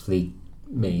purposefully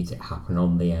made it happen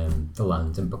on the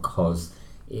landing because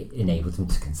it enabled them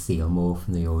to conceal more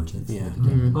from the audience.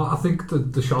 Well, I think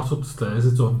the shot upstairs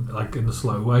it's done like in the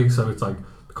slow way, so it's like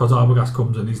because Arbogast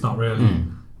comes in, he's not really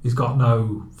he's got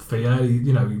no fear.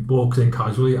 He walks in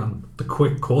casually, and the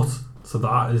quick cut to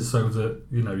that is so that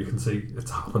you can see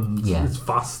it's happened. It's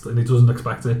fast, and he doesn't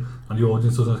expect it, and the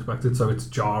audience doesn't expect it, so it's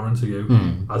jarring to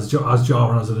you as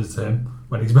jarring as it is to him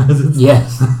when he's murdered.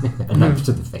 Yes, a knife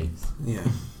to the face. Yeah,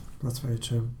 that's very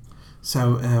true.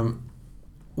 So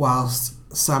whilst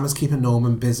Sam is keeping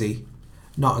Norman busy,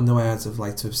 not in the way I'd have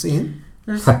liked to have seen.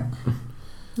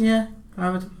 Yeah, I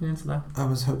would be into that. I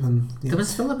was hoping... There was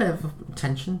still a bit of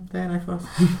tension there, I thought.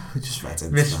 We just read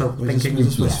into wishful thinking.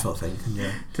 Wishful thinking,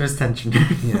 yeah. There was tension.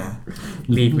 Yeah.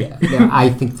 Lead me. Yeah, I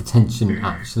think the tension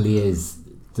actually is...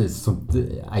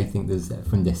 I think there's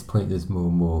from this point there's more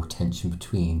and more tension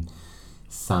between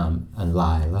Sam and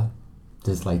Lila.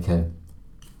 There's like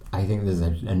I think there's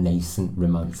a nascent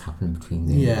romance happening between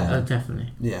them. Yeah,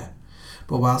 definitely. Yeah.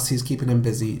 But whilst he's keeping him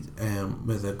busy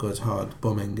with a good hard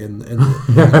bumming in the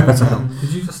hotel. Did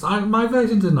you just... my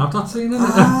version didn't have that scene in it.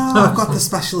 I've got the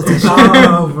special edition.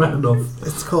 Oh, fair enough.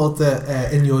 It's called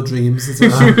the In Your Dreams.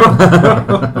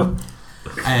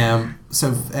 So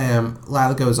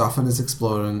Lila goes off and is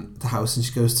exploring the house, and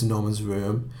she goes to Norman's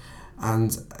room,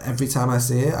 and every time I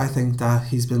see it I think that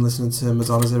he's been listening to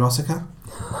Madonna's Erotica.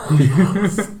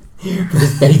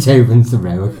 It's Beethoven's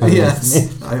Erotica.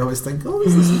 Yes, I always think, oh,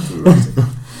 he's listening to Erotica.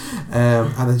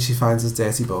 And then she finds his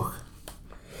dirty book,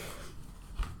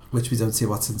 which we don't see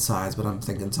what's inside, but I'm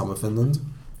thinking Tom of Finland.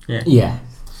 Yeah.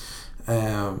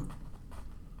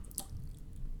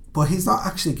 But he's not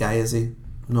actually gay, is he,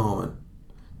 Norman?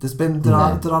 There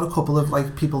are a couple of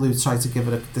like people who try to give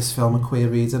this film a queer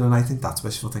reading, and I think that's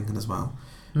wishful thinking as well.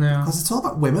 No. Because it's all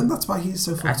about women. That's why he's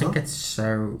so fucked I think up. it's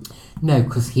so... No,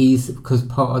 because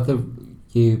part of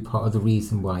the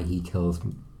reason why he kills...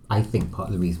 I think part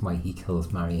of the reason why he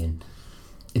kills Marion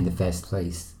in the first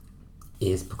place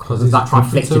is because of that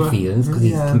conflicted feelings, because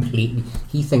he's completely...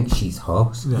 He thinks she's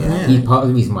hot. Part of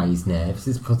the reason why he's nervous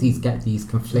is because he's got these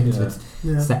conflicted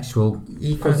sexual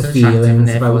feelings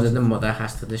about... Whether the mother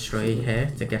has to destroy her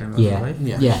to get him out of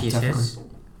life. She's his.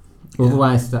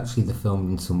 Otherwise, actually, the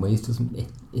film in some ways doesn't...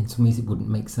 In some ways, it wouldn't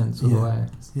make sense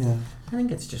otherwise. Yeah. I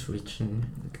think it's just reaching...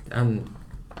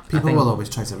 People will always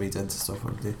try to read into stuff,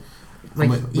 won't they?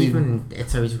 Like,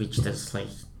 it's always reached as, like...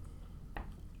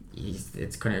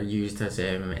 It's kind of used as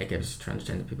it gives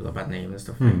transgender people a bad name and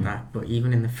stuff like that. But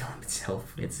even in the film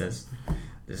itself, it says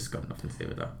this has got nothing to do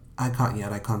with that. I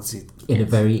can't see. In a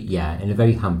very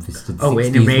ham-fisted. Oh,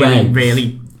 in a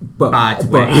really bad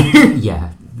way.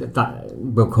 That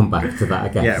we'll come back to that, I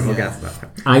guess. Yeah, we'll get to that.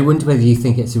 I wonder whether you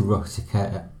think it's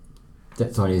erotica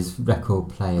that's on his record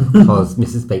player because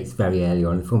Mrs. Bates very early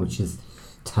on in the film, which is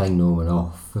telling Norman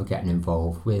off for getting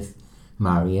involved with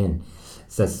Marion,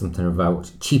 says something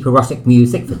about cheap erotic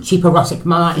music for cheap erotic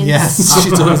minds. Yes, she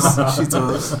does. She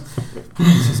does.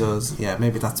 She does. Yeah,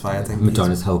 maybe that's why I think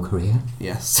Madonna's whole career.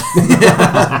 Yes.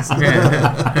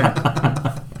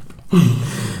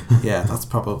 Yeah, that's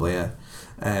probably it.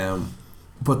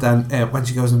 But then when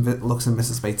she goes and looks in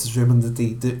Mrs. Bates' room and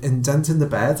the indent in the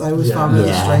bed, I always found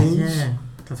really strange. Yeah,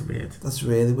 that's weird. That's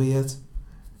really weird.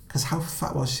 Because how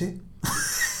fat was she?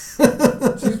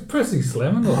 She's pretty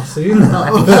slim in the last scene. I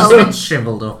think she's a bit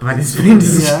shriveled up by this point.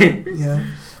 Yeah.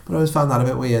 But I always found that a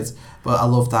bit weird. But I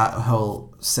love that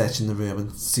whole searching the room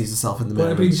and sees herself in the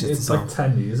mirror. It's like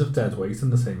 10 years of dead weight in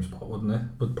the same spot, wouldn't it?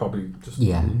 But probably just...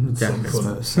 Yeah.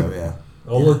 So, yeah.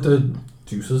 All of the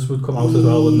juices would come out as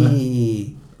well, wouldn't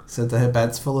they? So her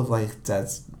bed's full of like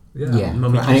dead. Yeah. And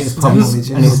it was probably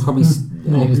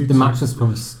the mattress was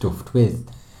probably stuffed with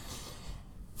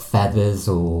feathers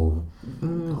or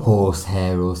horse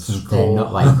hair or something.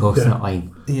 Not like us, not like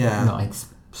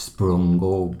sprung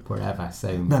or whatever.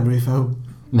 So memory foam.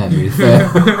 It's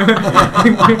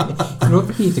an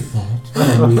orthopedic bed.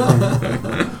 Memory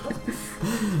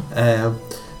foam.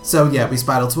 So yeah, we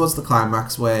spiral towards the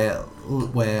climax where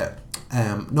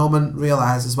Norman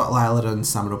realises what Lila and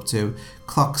Sam are up to,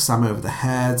 clocks Sam over the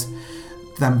head,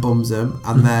 then bums him,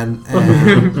 and then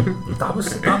that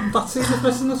scene was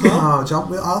missing as well. Oh,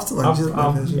 John, I'll have to lend you the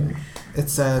version.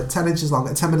 It's 10 inches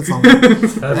long, 10 minutes long.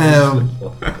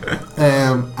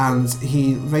 And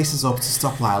he races up to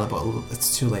stop Lila, but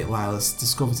it's too late. Lila's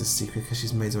discovered his secret because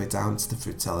she's made her way down to the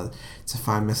fruit cellar to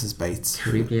find Mrs. Bates.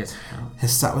 Creepy as hell.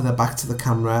 He's sat with her back to the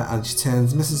camera, and she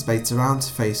turns Mrs. Bates around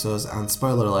to face us, and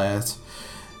spoiler alert,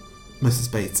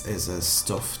 Mrs. Bates is a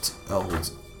stuffed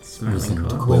old smelling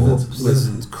corpse.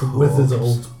 Withered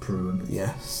old prune.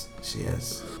 Yes, she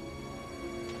is.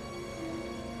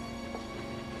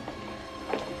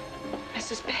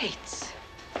 Mrs. Bates.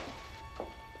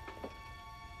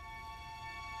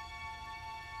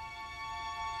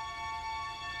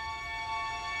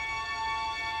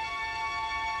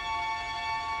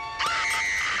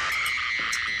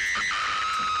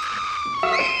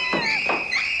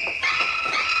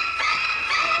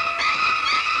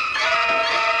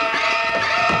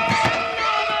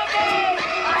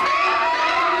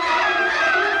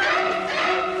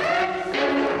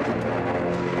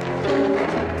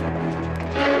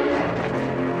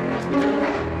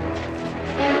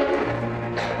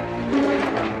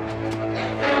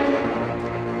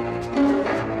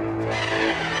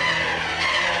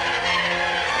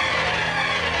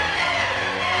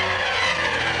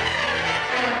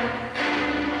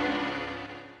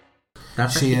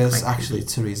 She is actually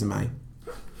Theresa May.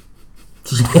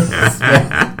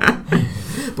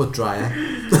 But drier.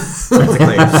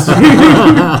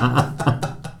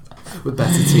 With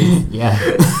better teeth. Yeah.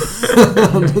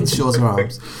 And shorter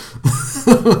arms.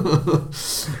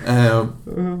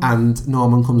 And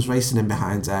Norman comes racing in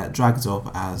behind her, dragged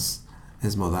up as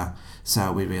his mother.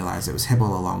 So we realise it was him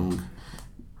all along.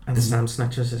 And Sam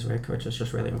snatches his wig, which is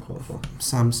just really uncalled for.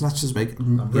 Sam snatches his wig.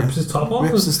 Rips his top off.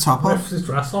 Rips his top off. Rips his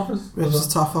dress off. Rips his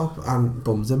top off and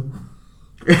bums him.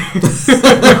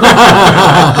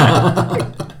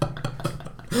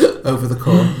 Over the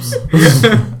corpse.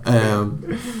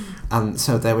 And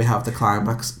so there we have the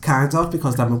climax, kind of,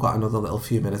 because then we've got another little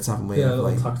few minutes, haven't we? Yeah, a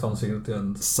little tacked on scene at the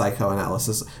end.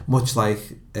 Psychoanalysis, much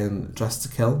like in Dress to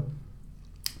Kill.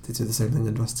 They do the same thing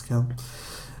in Dress to Kill.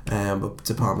 But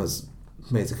De Palma's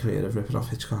made a career of ripping off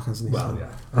Hitchcock, hasn't he? Well, yeah.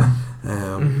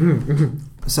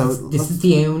 This is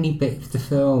the only bit of the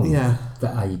film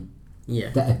that I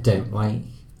don't like.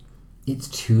 it's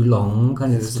too long,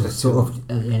 and it's just sort of,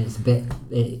 and it's a bit.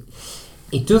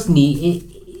 It does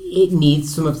need it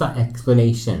needs some of that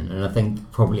explanation, and I think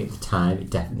probably at the time it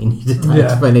definitely needed that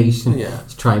explanation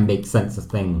to try and make sense of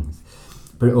things.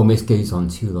 But it almost goes on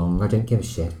too long. I don't give a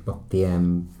shit about the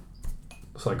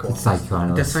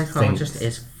psychoanalyst. The psychologist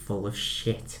is full of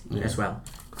shit as well.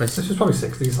 This was probably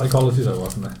 60s psychology though,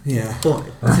 wasn't it? Yeah. But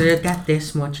to get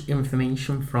this much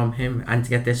information from him and to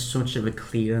get this much of a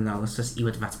clear analysis, he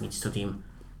would have had to study him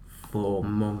for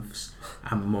months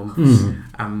and months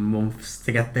and months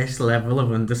to get this level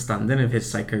of understanding of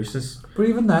his psychosis. But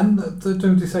even then,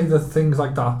 don't they say that things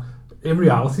like that in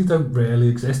reality don't really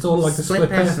exist, or like the split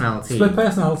personality? Split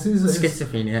personalities.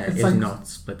 Schizophrenia is like, not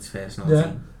split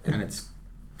personality, and it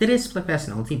is split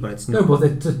personality, but it's not. No,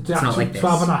 but to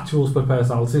have an actual split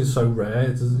personality is so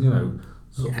rare. It's,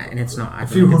 and it's not. A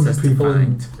few hundred people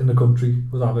in the country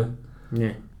would have it.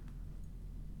 Yeah.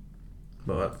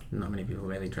 But not many people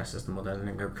really dress as the mother and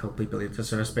then go kill people.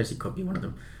 So I suppose he could be one of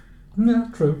them. Yeah,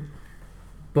 true.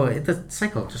 But the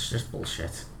psychologist is just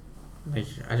bullshit. Like,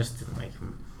 I just didn't like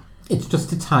him. It's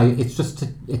just to tie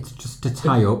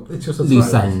up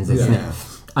loose ends, isn't it?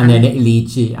 And then it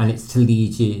leads you, and it's to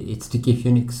lead you. It's to give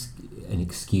you an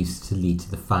excuse to lead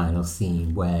to the final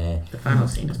scene where the final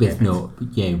scene is with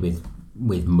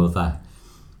with mother.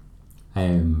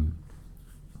 I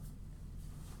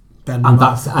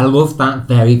love that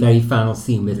very, very final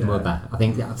scene with mother. I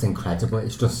think that's incredible.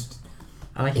 It's just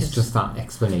that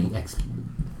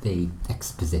the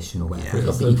exposition or whatever it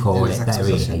is that you call it.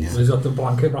 He's got the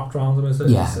blanket wrapped around him, isn't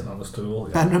it? He's sitting on the stool.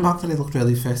 Ben remarked that he looked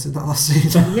really fit in that last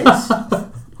scene. Yes.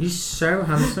 He's so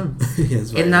handsome he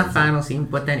is in that final scene,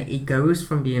 but then he goes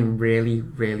from being really,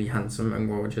 really handsome and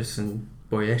gorgeous and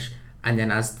boyish, and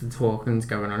then as the talking's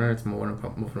going on and it's more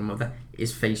about mother and mother,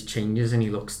 his face changes and he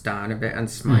looks down a bit and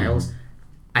smiles,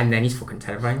 and then he's fucking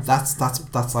terrifying. That's like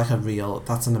that's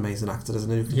an amazing actor,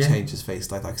 isn't it? Who can change his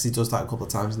face like that, because he does that a couple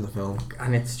of times in the film.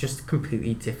 And it's just a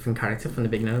completely different character from the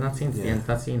beginning of that scene to the end of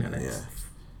that scene, and it's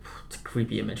a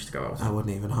creepy image to go out. I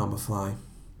wouldn't even harm a fly.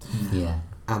 Yeah.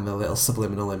 And the little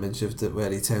subliminal image of where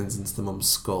he turns into the mum's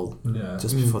skull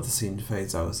just before the scene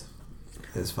fades out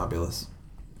is fabulous.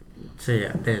 So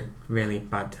yeah, the really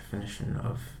bad definition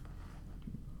of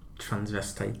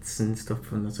transvestites and stuff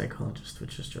from the psychologist,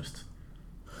 which is just...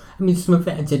 I mean, some of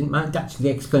it I didn't mind. Actually,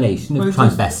 the explanation of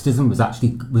transvestism was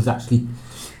actually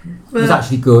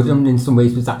good, and in some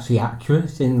ways was actually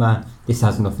accurate in that this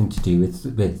has nothing to do with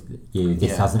you.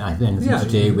 This hasn't anything to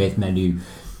do with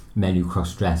men who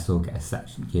cross-dress or get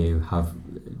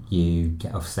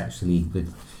get off sexually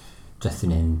with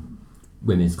dressing in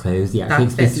women's clothes. He actually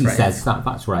explicitly says that.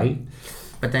 That's right.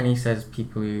 But then he says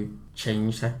people who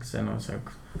change sex and also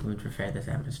would refer to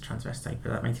them as transvestite,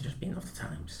 but that might have just been of the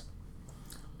times.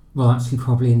 Well, actually,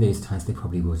 probably in those times they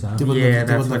probably would have. They wouldn't have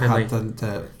had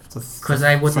the because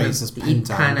I wouldn't. He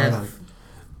kind of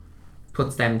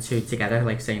puts them two together,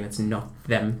 like saying it's not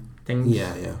them things.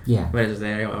 Yeah. Whereas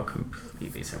they are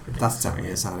completely separate. That's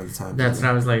definitely a sign of the time. That's what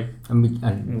I was like.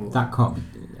 And that can't be.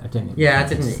 I don't think. Yeah, I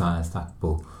didn't emphasize that,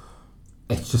 but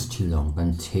it's just too long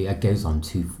and it goes on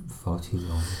far too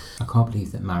long. I can't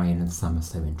believe that Marion and Sam are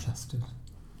so interested.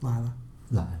 Lila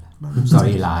and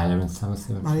Sam are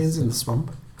so interested. Marion's in the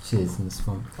swamp. She is in the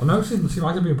swamp. Oh no, she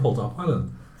might have been pulled up by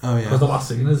them. Oh yeah. Because the last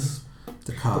scene is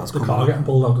the car getting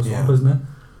pulled out of the swamp, isn't it?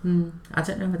 I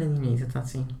don't know whether you needed that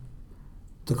scene.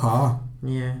 The car?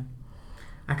 Yeah.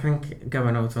 I think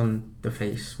going out on the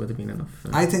face would have been enough.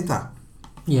 I think that.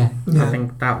 Yeah. I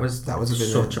think that was a bit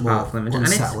such a powerful image.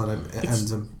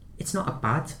 Unsettling it's not a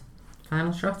bad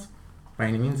final shot by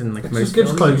any means, and like it most just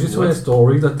gives closure to her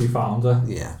story that they found her.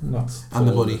 Yeah. And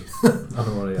the money.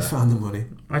 They found the money.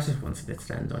 I just wanted it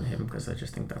to end on him because I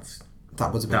just think that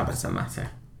was the matter.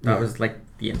 That was like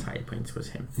the entire point was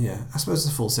him. Yeah, I suppose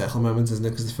it's a full circle moment, isn't it?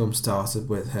 Because the film started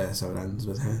with her, so it ends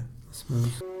with her. I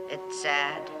suppose. It's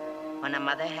sad when a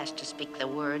mother has to speak the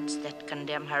words that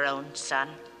condemn her own son,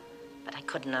 but I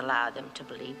couldn't allow them to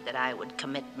believe that I would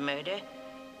commit murder.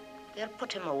 They'll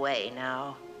put him away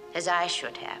now, as I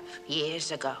should have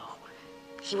years ago.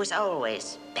 He was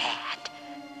always bad,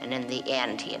 and in the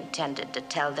end he intended to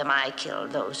tell them I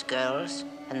killed those girls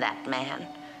and that man,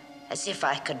 as if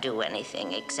I could do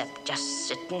anything except just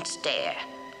sit and stare,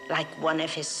 like one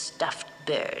of his stuffed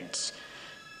birds.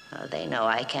 Well, they know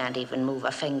I can't even move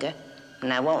a finger,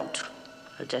 and I won't.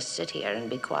 I'll just sit here and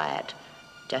be quiet,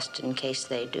 just in case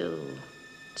they do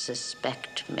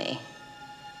suspect me.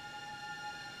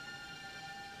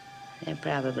 They're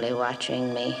probably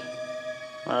watching me.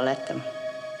 Well, let them.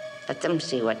 Let them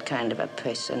see what kind of a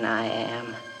person I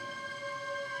am.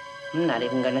 I'm not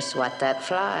even going to swat that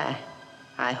fly.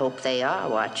 I hope they are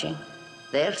watching.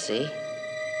 They'll see.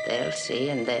 They'll see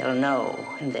and they'll know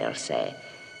and they'll say,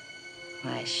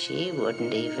 why, she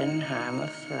wouldn't even harm a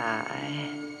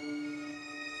fly.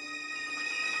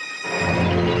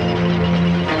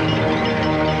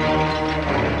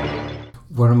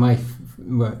 One of my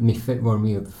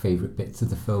other favourite bits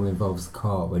of the film involves the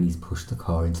car when he's pushed the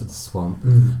car into the swamp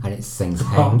and it sinks in,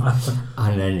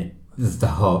 and then there's the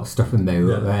heart stopping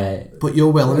motor where. But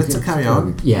you're willing it to carry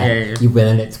on. Yeah, you're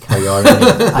willing it to carry on.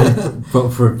 But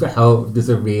for how there's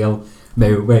a real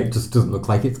motor where it just doesn't look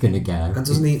like it's going to go. And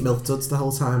doesn't eat milk duds the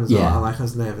whole time as well. I like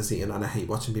us nervous eating, and I hate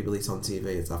watching people eat on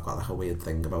TV. I've got like a weird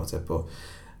thing about it, but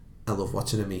I love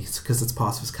watching him eat because it's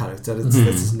part of his character. It's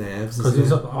his nerves. Because he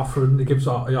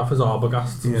offers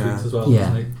Arbogast to eat as well,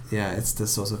 doesn't he? Yeah, it's the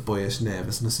sort of boyish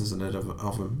nervousness, isn't it,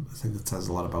 of him? I think it says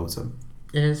a lot about him.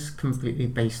 It is completely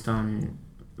based on,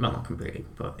 well, not completely,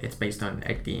 but it's based on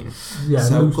Ed Gein. Yeah,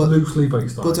 so loosely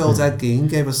based on. Good old Ed Gein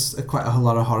gave us quite a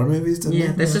lot of horror movies, didn't he?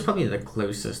 Yeah, this is probably the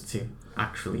closest to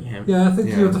actually him. Yeah, I think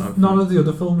none of the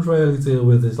other films really deal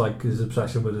with his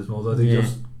obsession with his mother. They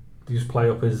just play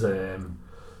up his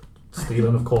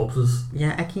stealing of corpses.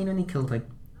 Yeah, Ed Gein only killed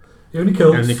He only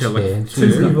killed like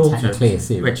two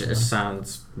people. Which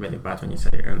sounds really bad when you say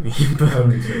it only.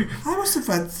 Only two. I must have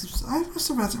read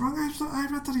it wrong. I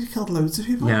read that he killed loads of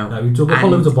people. No, he dug up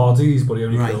loads of bodies, but he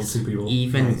only killed 2 people.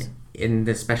 Even in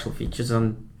the special features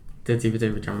on the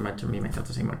DVD, which I imagine we might have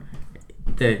the same one,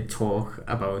 they talk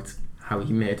about how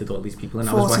he murdered all these people, and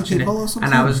I was watching it,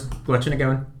 and I was watching it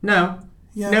going, no,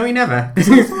 he never. I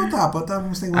thought that, but then I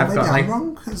was thinking, well, maybe I'm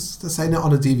wrong, because they're saying it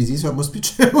on a DVD, so it must be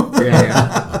true.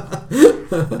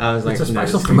 I was like, it's a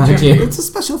special feature. It's a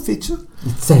special feature.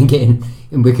 It's saying it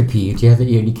in Wikipedia that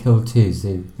he only killed 2,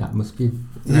 so that must be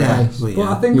nice. But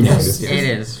I think it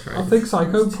is. Right. I think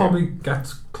Psycho probably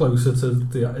gets closer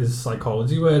to his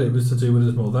psychology, where it was to do with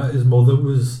his mother. His mother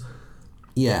was.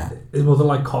 Yeah. His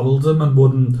mother coddled him and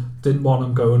didn't want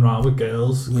him going around with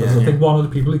girls. Because I think one of the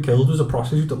people he killed was a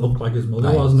prostitute that looked like his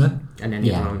mother, wasn't it? And then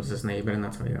he was his neighbour, and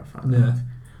that's how he got found. Yeah.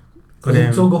 But he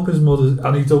dug up his mother's,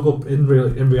 and he dug up in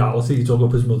reality he dug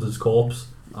up his mother's corpse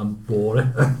and wore it.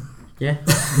 Yeah.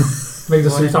 Made a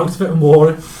suit out of it and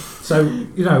wore it. So,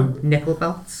 nipple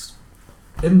belts.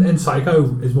 In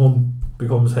Psycho, his mum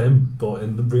becomes him, but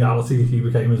in reality he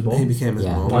became his mum. He became his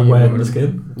mum. By wearing the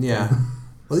skin. Yeah.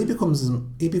 Well, he becomes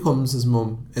his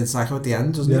mum in Psycho at the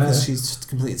end, doesn't he? Because she's just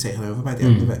completely taken over by the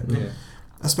end of it. Yeah.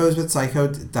 I suppose with Psycho,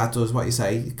 that does what you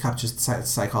say. It captures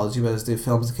psychology, whereas the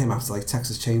films that came after, like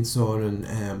Texas Chainsaw and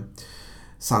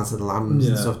Silence of the Lambs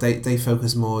and stuff, they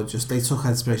focus more. They took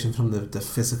inspiration from the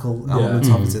physical elements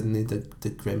of it, didn't they? The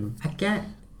grim. I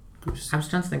was trying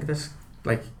to think of this.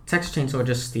 Like Texas Chainsaw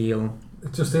just steal.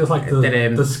 It just feels like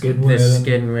the skin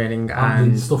wearing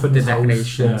and stuff in the his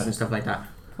decorations house, and stuff like that.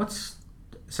 What's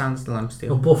Sounds the Lamb Steel?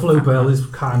 Well, Buffalo Bill is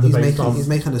kind of based on. He's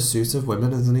making a suit of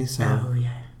women, isn't he? So. Oh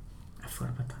yeah, I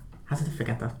forgot about that. How did I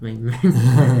forget that?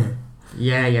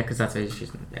 yeah, because that's how she's.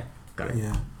 Yeah, got it.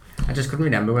 Yeah. I just couldn't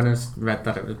remember when I read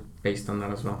that it was based on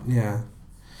that as well. Yeah.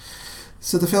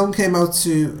 So the film came out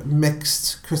to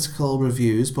mixed critical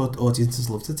reviews, but audiences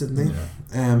loved it, didn't they?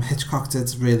 Yeah. Hitchcock did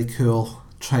a really cool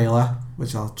trailer,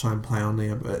 which I'll try and play on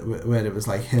here, where it was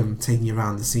like him taking you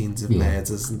around the scenes of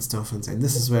murders and stuff and saying,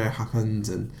 this is where it happened.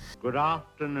 And good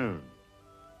afternoon.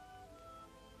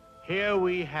 Here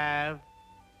we have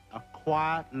a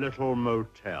quiet little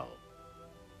motel,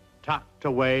 tucked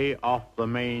away off the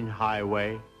main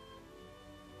highway,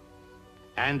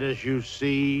 and as you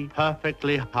see,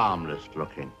 perfectly harmless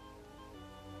looking,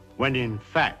 when in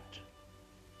fact,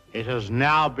 it has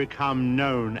now become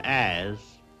known as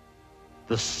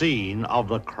the scene of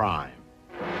the crime.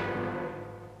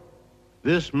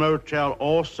 This motel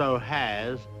also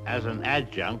has, as an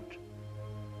adjunct,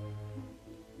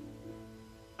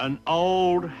 an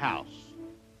old house,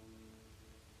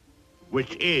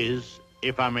 which is,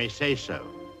 if I may say so,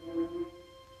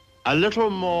 a little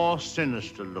more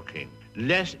sinister looking,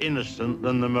 less innocent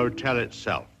than the motel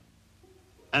itself.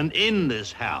 And in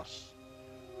this house,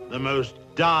 the most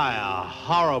dire,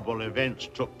 horrible events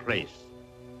took place.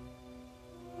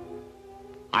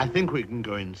 I think we can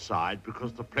go inside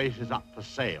because the place is up for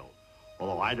sale,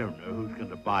 although I don't know who's going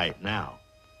to buy it now.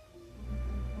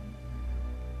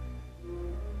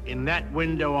 In that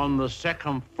window on the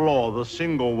second floor, the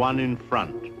single one in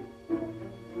front,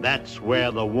 that's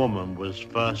where the woman was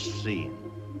first seen.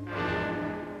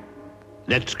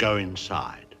 Let's go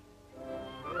inside.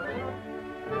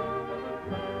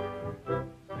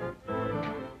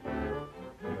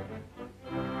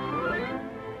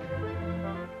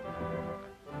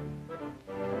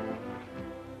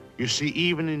 You see,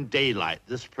 even in daylight,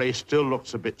 this place still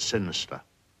looks a bit sinister.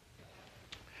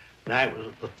 Now, it was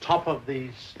at the top of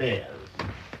these stairs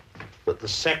that the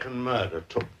second murder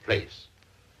took place.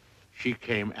 She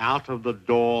came out of the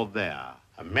door there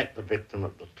and met the victim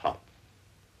at the top.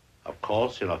 Of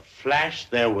course, in a flash,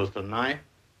 there was the knife,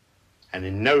 and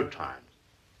in no time,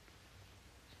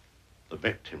 the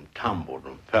victim tumbled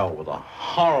and fell with a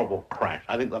horrible crash.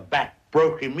 I think the back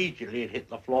broke immediately and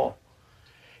hit the floor.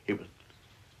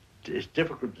 It's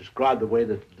difficult to describe the way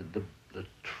that the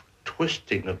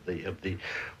twisting of the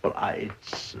well, I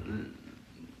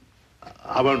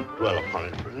won't dwell upon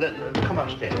it. Come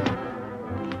upstairs.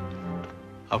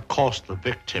 Of course, the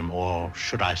victim, or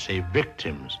should I say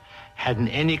victims, hadn't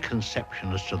any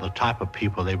conception as to the type of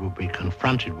people they would be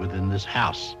confronted with in this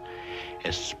house,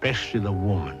 especially the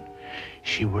woman.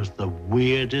 She was the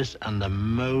weirdest and the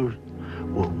most...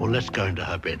 Well, let's go into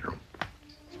her bedroom.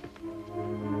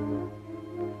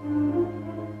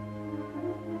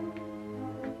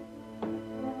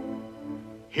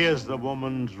 Here's the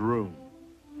woman's room,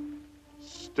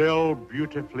 still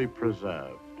beautifully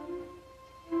preserved.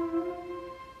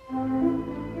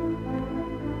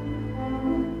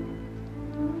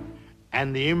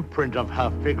 And the imprint of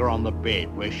her figure on the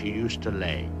bed where she used to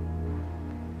lay.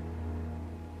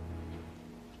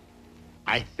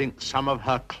 I think some of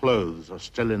her clothes are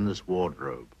still in this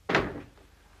wardrobe.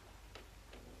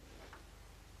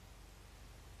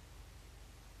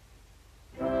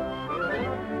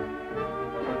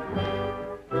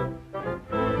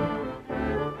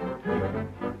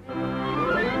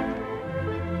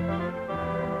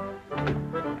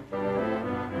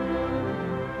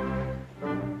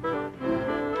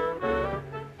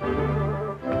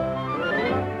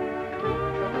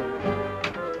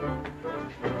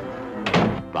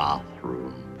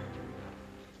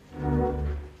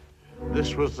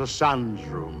 This was the son's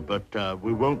room, but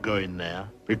we won't go in there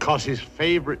because his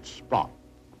favorite spot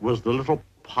was the little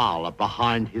parlor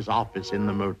behind his office in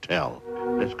the motel.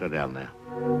 Let's go down there.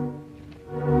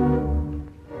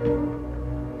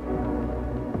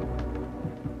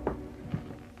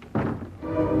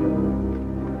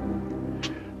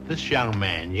 This young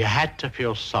man, you had to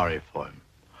feel sorry for him.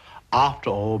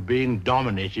 After all, being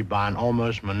dominated by an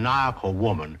almost maniacal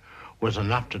woman was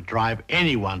enough to drive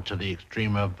anyone to the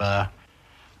extreme of,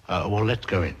 well, let's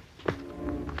go in.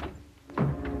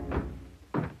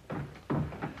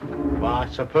 Well, I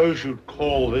suppose you'd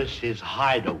call this his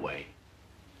hideaway.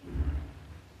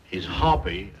 His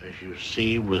hobby, as you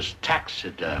see, was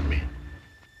taxidermy.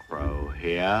 Crow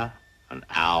here, an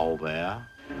owl there.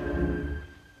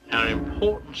 Now, an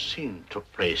important scene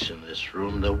took place in this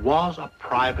room. There was a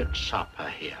private supper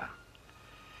here.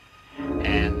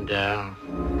 And,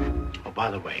 oh, by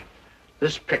the way,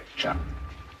 this picture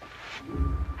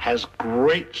has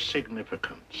great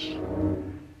significance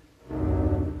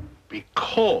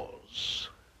because,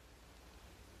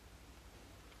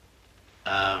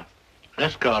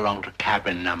 let's go along to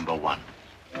cabin number 1.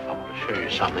 I want to show you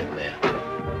something there.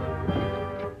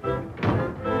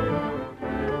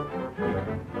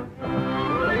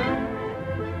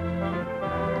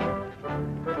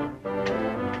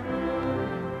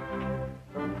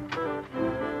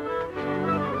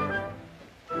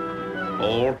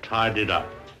 All tidied up.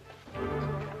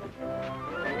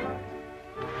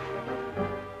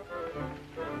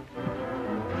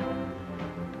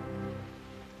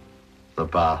 The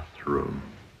bathroom.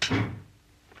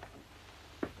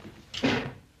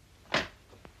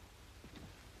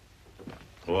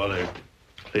 Well, they've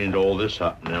cleaned all this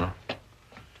up now.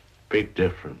 Big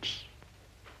difference.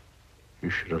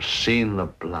 You should have seen the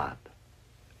blood.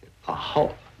 The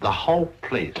whole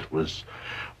place was,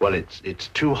 well, it's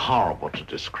too horrible to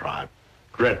describe.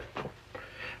 Dreadful.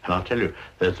 And I'll tell you,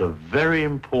 there's a very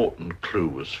important clue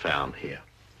was found here.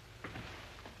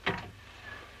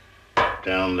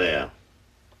 Down there.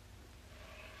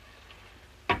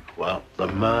 Well, the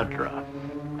murderer,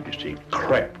 you see,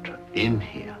 crept in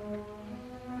here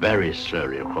very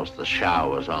slowly. Of course, the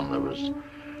shower was on, there was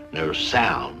no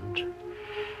sound.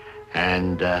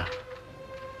 And,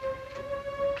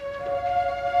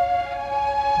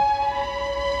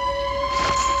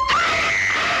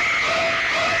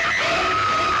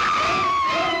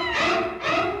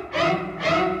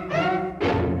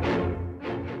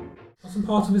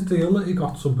 part of his deal that he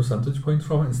got some percentage points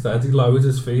from it. Instead, he lowered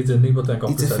his fee, didn't he? But then got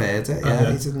he deferred it, yeah.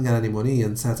 He didn't get any money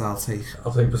and said, I'll take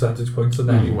percentage points, and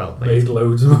then he made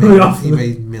loads of money off it. He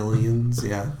made millions,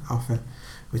 yeah, off it,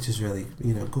 which is really,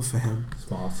 good for him.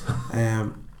 Smart.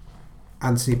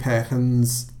 Anthony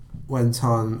Perkins went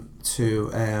on to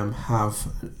have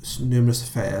numerous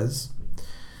affairs,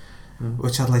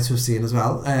 which I'd like to have seen as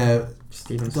well. The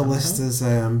Sondheim? list is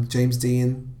James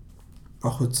Dean,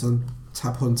 Rock Hudson,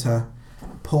 Tab Hunter,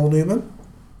 Paul Newman.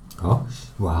 Oh,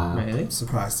 wow. Really?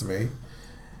 Surprise to me.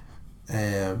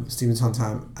 Stephen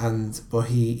Sondheim, but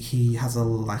he has a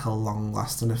long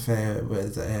lasting affair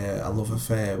with a love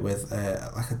affair with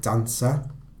like a dancer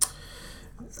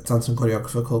and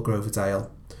choreographer called Grover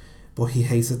Dale, but he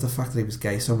hated the fact that he was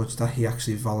gay so much that he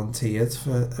actually volunteered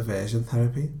for aversion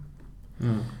therapy.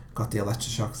 Got the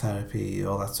electroshock therapy,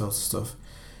 all that sort of stuff.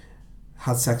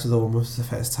 Had sex with a woman for the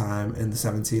first time in the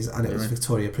 70s, and it was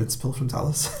Victoria Principal from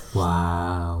Dallas.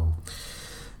 Wow.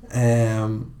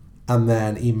 And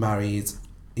then he married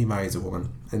a woman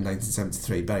in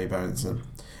 1973, Berry Berenson,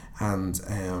 and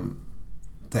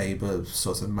they were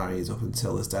sort of married up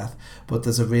until his death. But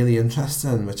there's a really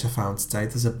interesting, which I found today,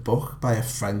 there's a book by a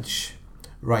French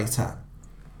writer,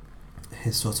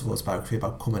 his sort of autobiography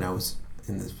about coming out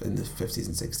in the 50s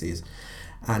and 60s,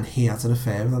 and he had an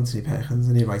affair with Anthony Perkins,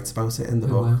 and he writes about it in the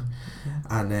book. Wow.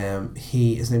 And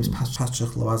his name's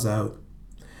Patrick Loiseau,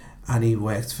 and he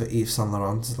worked for Yves Saint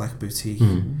Laurent, like a boutique.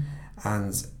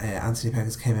 And Anthony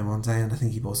Perkins came in one day, and I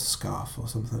think he bought a scarf or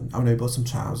something. Oh no, he bought some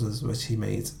trousers, which he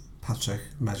made Patrick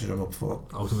measure him up for.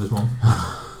 Out of his mum.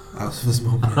 Out of his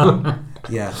mum,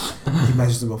 yeah. He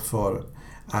measured him up for it,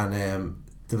 and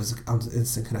there was an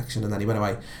instant connection, and then he went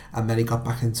away, and then he got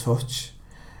back in touch,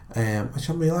 which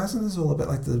I'm realising is all a bit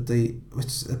like which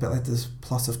is a bit like this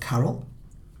plot of Carol.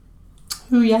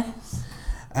 Oh yes.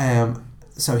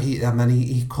 So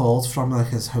he called from like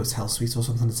his hotel suite or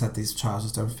something and said these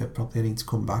trousers don't fit properly, I need to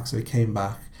come back. So he came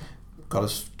back, got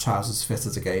his trousers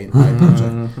fitted again by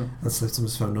Patrick, and slipped him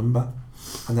his phone number,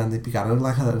 and then they began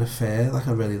like an affair, like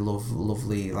a really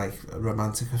lovely like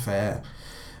romantic affair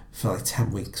for like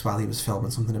 10 weeks while he was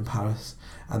filming something in Paris,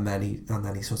 and then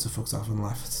he sort of fucked off and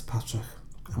left Patrick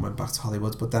and went back to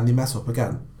Hollywood. But then they met up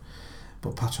again,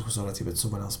 but Patrick was already with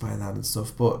someone else by then and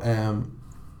stuff. But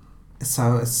it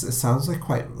sounds like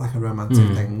quite like a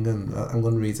romantic thing, and I'm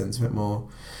going to read into it more.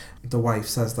 The wife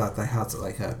says that they had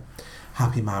like a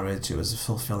happy marriage, it was a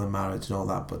fulfilling marriage and all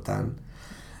that, but then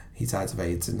he died of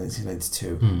AIDS in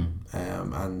 1992.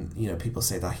 And you know, people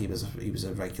say that he was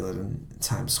a regular in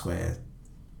Times Square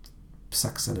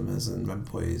sex cinemas and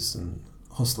Rent Boys and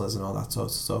Hustlers and all that sort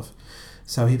of stuff.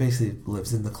 So he basically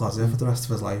lived in the closet for the rest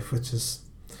of his life, which is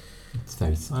it's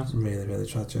very sad. Really, really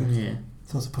tragic. Yeah.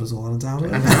 Thought to put us all on a downer.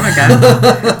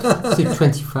 So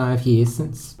 25 years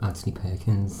since Anthony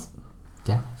Perkins'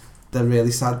 death. The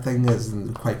really sad thing is,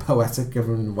 and quite poetic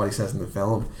given what he says in the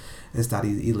film, is that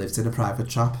he lived in a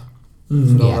private shop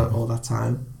for all that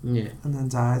time, and then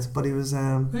died. But he was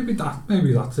maybe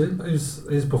that's it.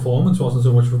 His performance wasn't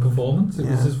so much of a performance; it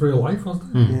was his real life,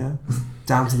 wasn't it? Yeah,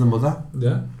 down to the mother.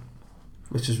 Yeah,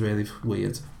 which is really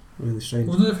weird, really strange.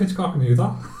 Wasn't it if Hitchcock knew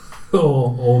that?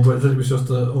 or whether it was just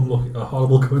a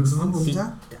horrible coincidence.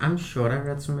 I'm sure I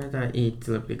read somewhere that he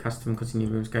deliberately cast him because he knew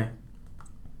he was gay.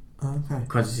 Okay.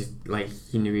 Because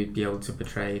he knew he'd be able to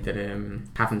portray that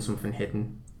having something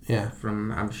hidden. Yeah.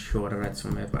 From I'm sure I read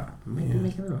somewhere, but maybe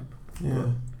making it up. Yeah.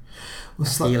 Well, I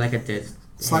feel like I did.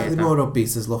 Slightly more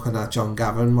upbeat is looking at John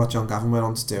Gavin, what John Gavin went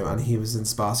on to do, and he was in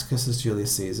Spartacus as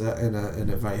Julius Caesar in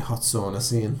a very hot sauna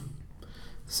scene.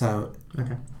 So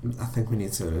I think we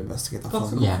need to investigate that. That's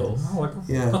film. a good film. I like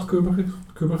that. Yeah. That's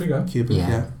Kubrick again.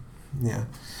 Kubrick, yeah.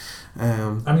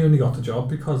 And he only got the job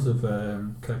because of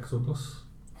Kirk Douglas.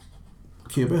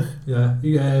 Kubrick? Yeah.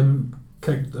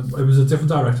 It was a different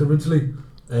director originally,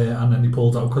 and then he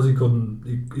pulled out because he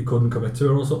couldn't commit to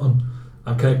it or something.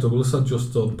 And Kirk Douglas had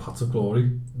just done Paths of Glory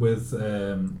with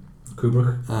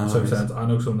Kubrick. So he said, I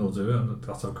know someone will do it, and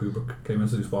that's how Kubrick came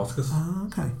into Spartacus. Oh,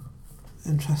 okay.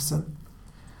 Interesting.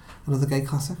 Another gay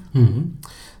classic.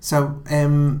 So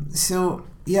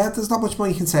yeah, there's not much more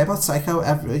you can say about Psycho.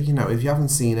 If you haven't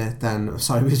seen it, then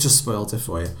sorry, we just spoiled it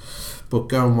for you. But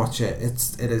go and watch it.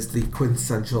 It is the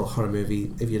quintessential horror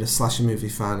movie. If you're a slasher movie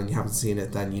fan and you haven't seen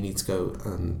it, then you need to go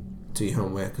and do your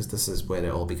homework, because this is where it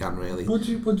all began, really. Would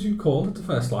you call it the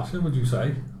first slasher? Would you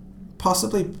say?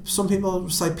 Possibly. Some people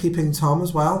say Peeping Tom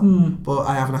as well, but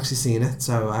I haven't actually seen it,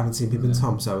 so I haven't seen Peeping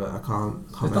Tom, so I can't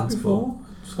comment. Is that before?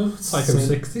 Psycho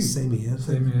 60? Same year. I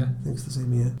think it's the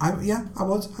same year. I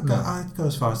would. I'd go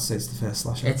as far as to say it's the first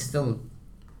slasher. It's got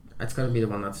to be the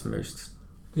one that's most...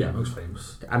 Yeah, most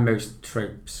famous. And most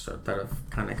tropes that have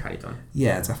kind of carried on.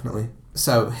 Yeah, definitely.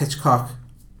 So, Hitchcock,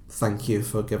 thank you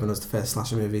for giving us the first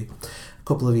slasher movie. A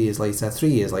couple of years later, 3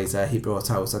 years later, he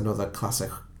brought out another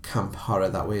classic camp horror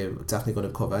that we're definitely going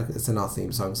to cover. It's in our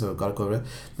theme song, so we've got to cover it.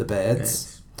 The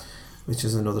Birds, which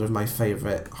is another of my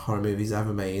favourite horror movies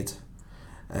ever made,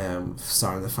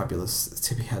 starring the fabulous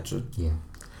Tippi Hedren. Yeah.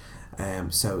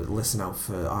 So listen out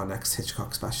for our next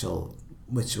Hitchcock special,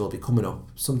 which will be coming up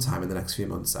sometime in the next few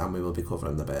months, and we will be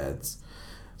covering The Birds.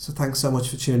 So thanks so much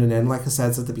for tuning in. Like I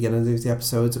said at the beginning of the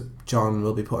episode, John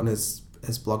will be putting his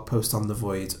blog post on The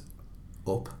Void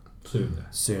up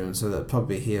soon, so that'll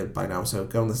probably be here by now. So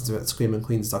go and listen to it at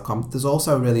screamingqueens.com. There's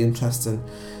also a really interesting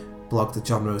blog that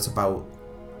John wrote about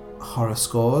horror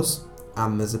scores,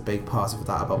 and there's a big part of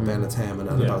that about Bernard Herrmann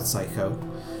and about Psycho,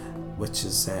 which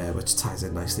ties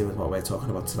in nicely with what we're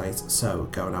talking about tonight. So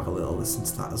go and have a little listen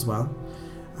to that as well.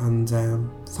 And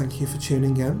thank you for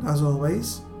tuning in, as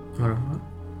always.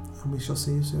 And we shall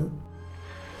see you soon.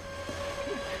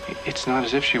 It's not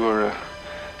as if she were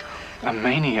a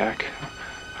maniac,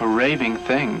 a raving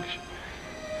thing.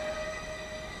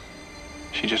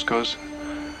 She just goes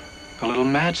a little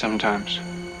mad sometimes.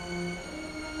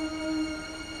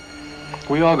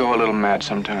 We all go a little mad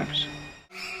sometimes.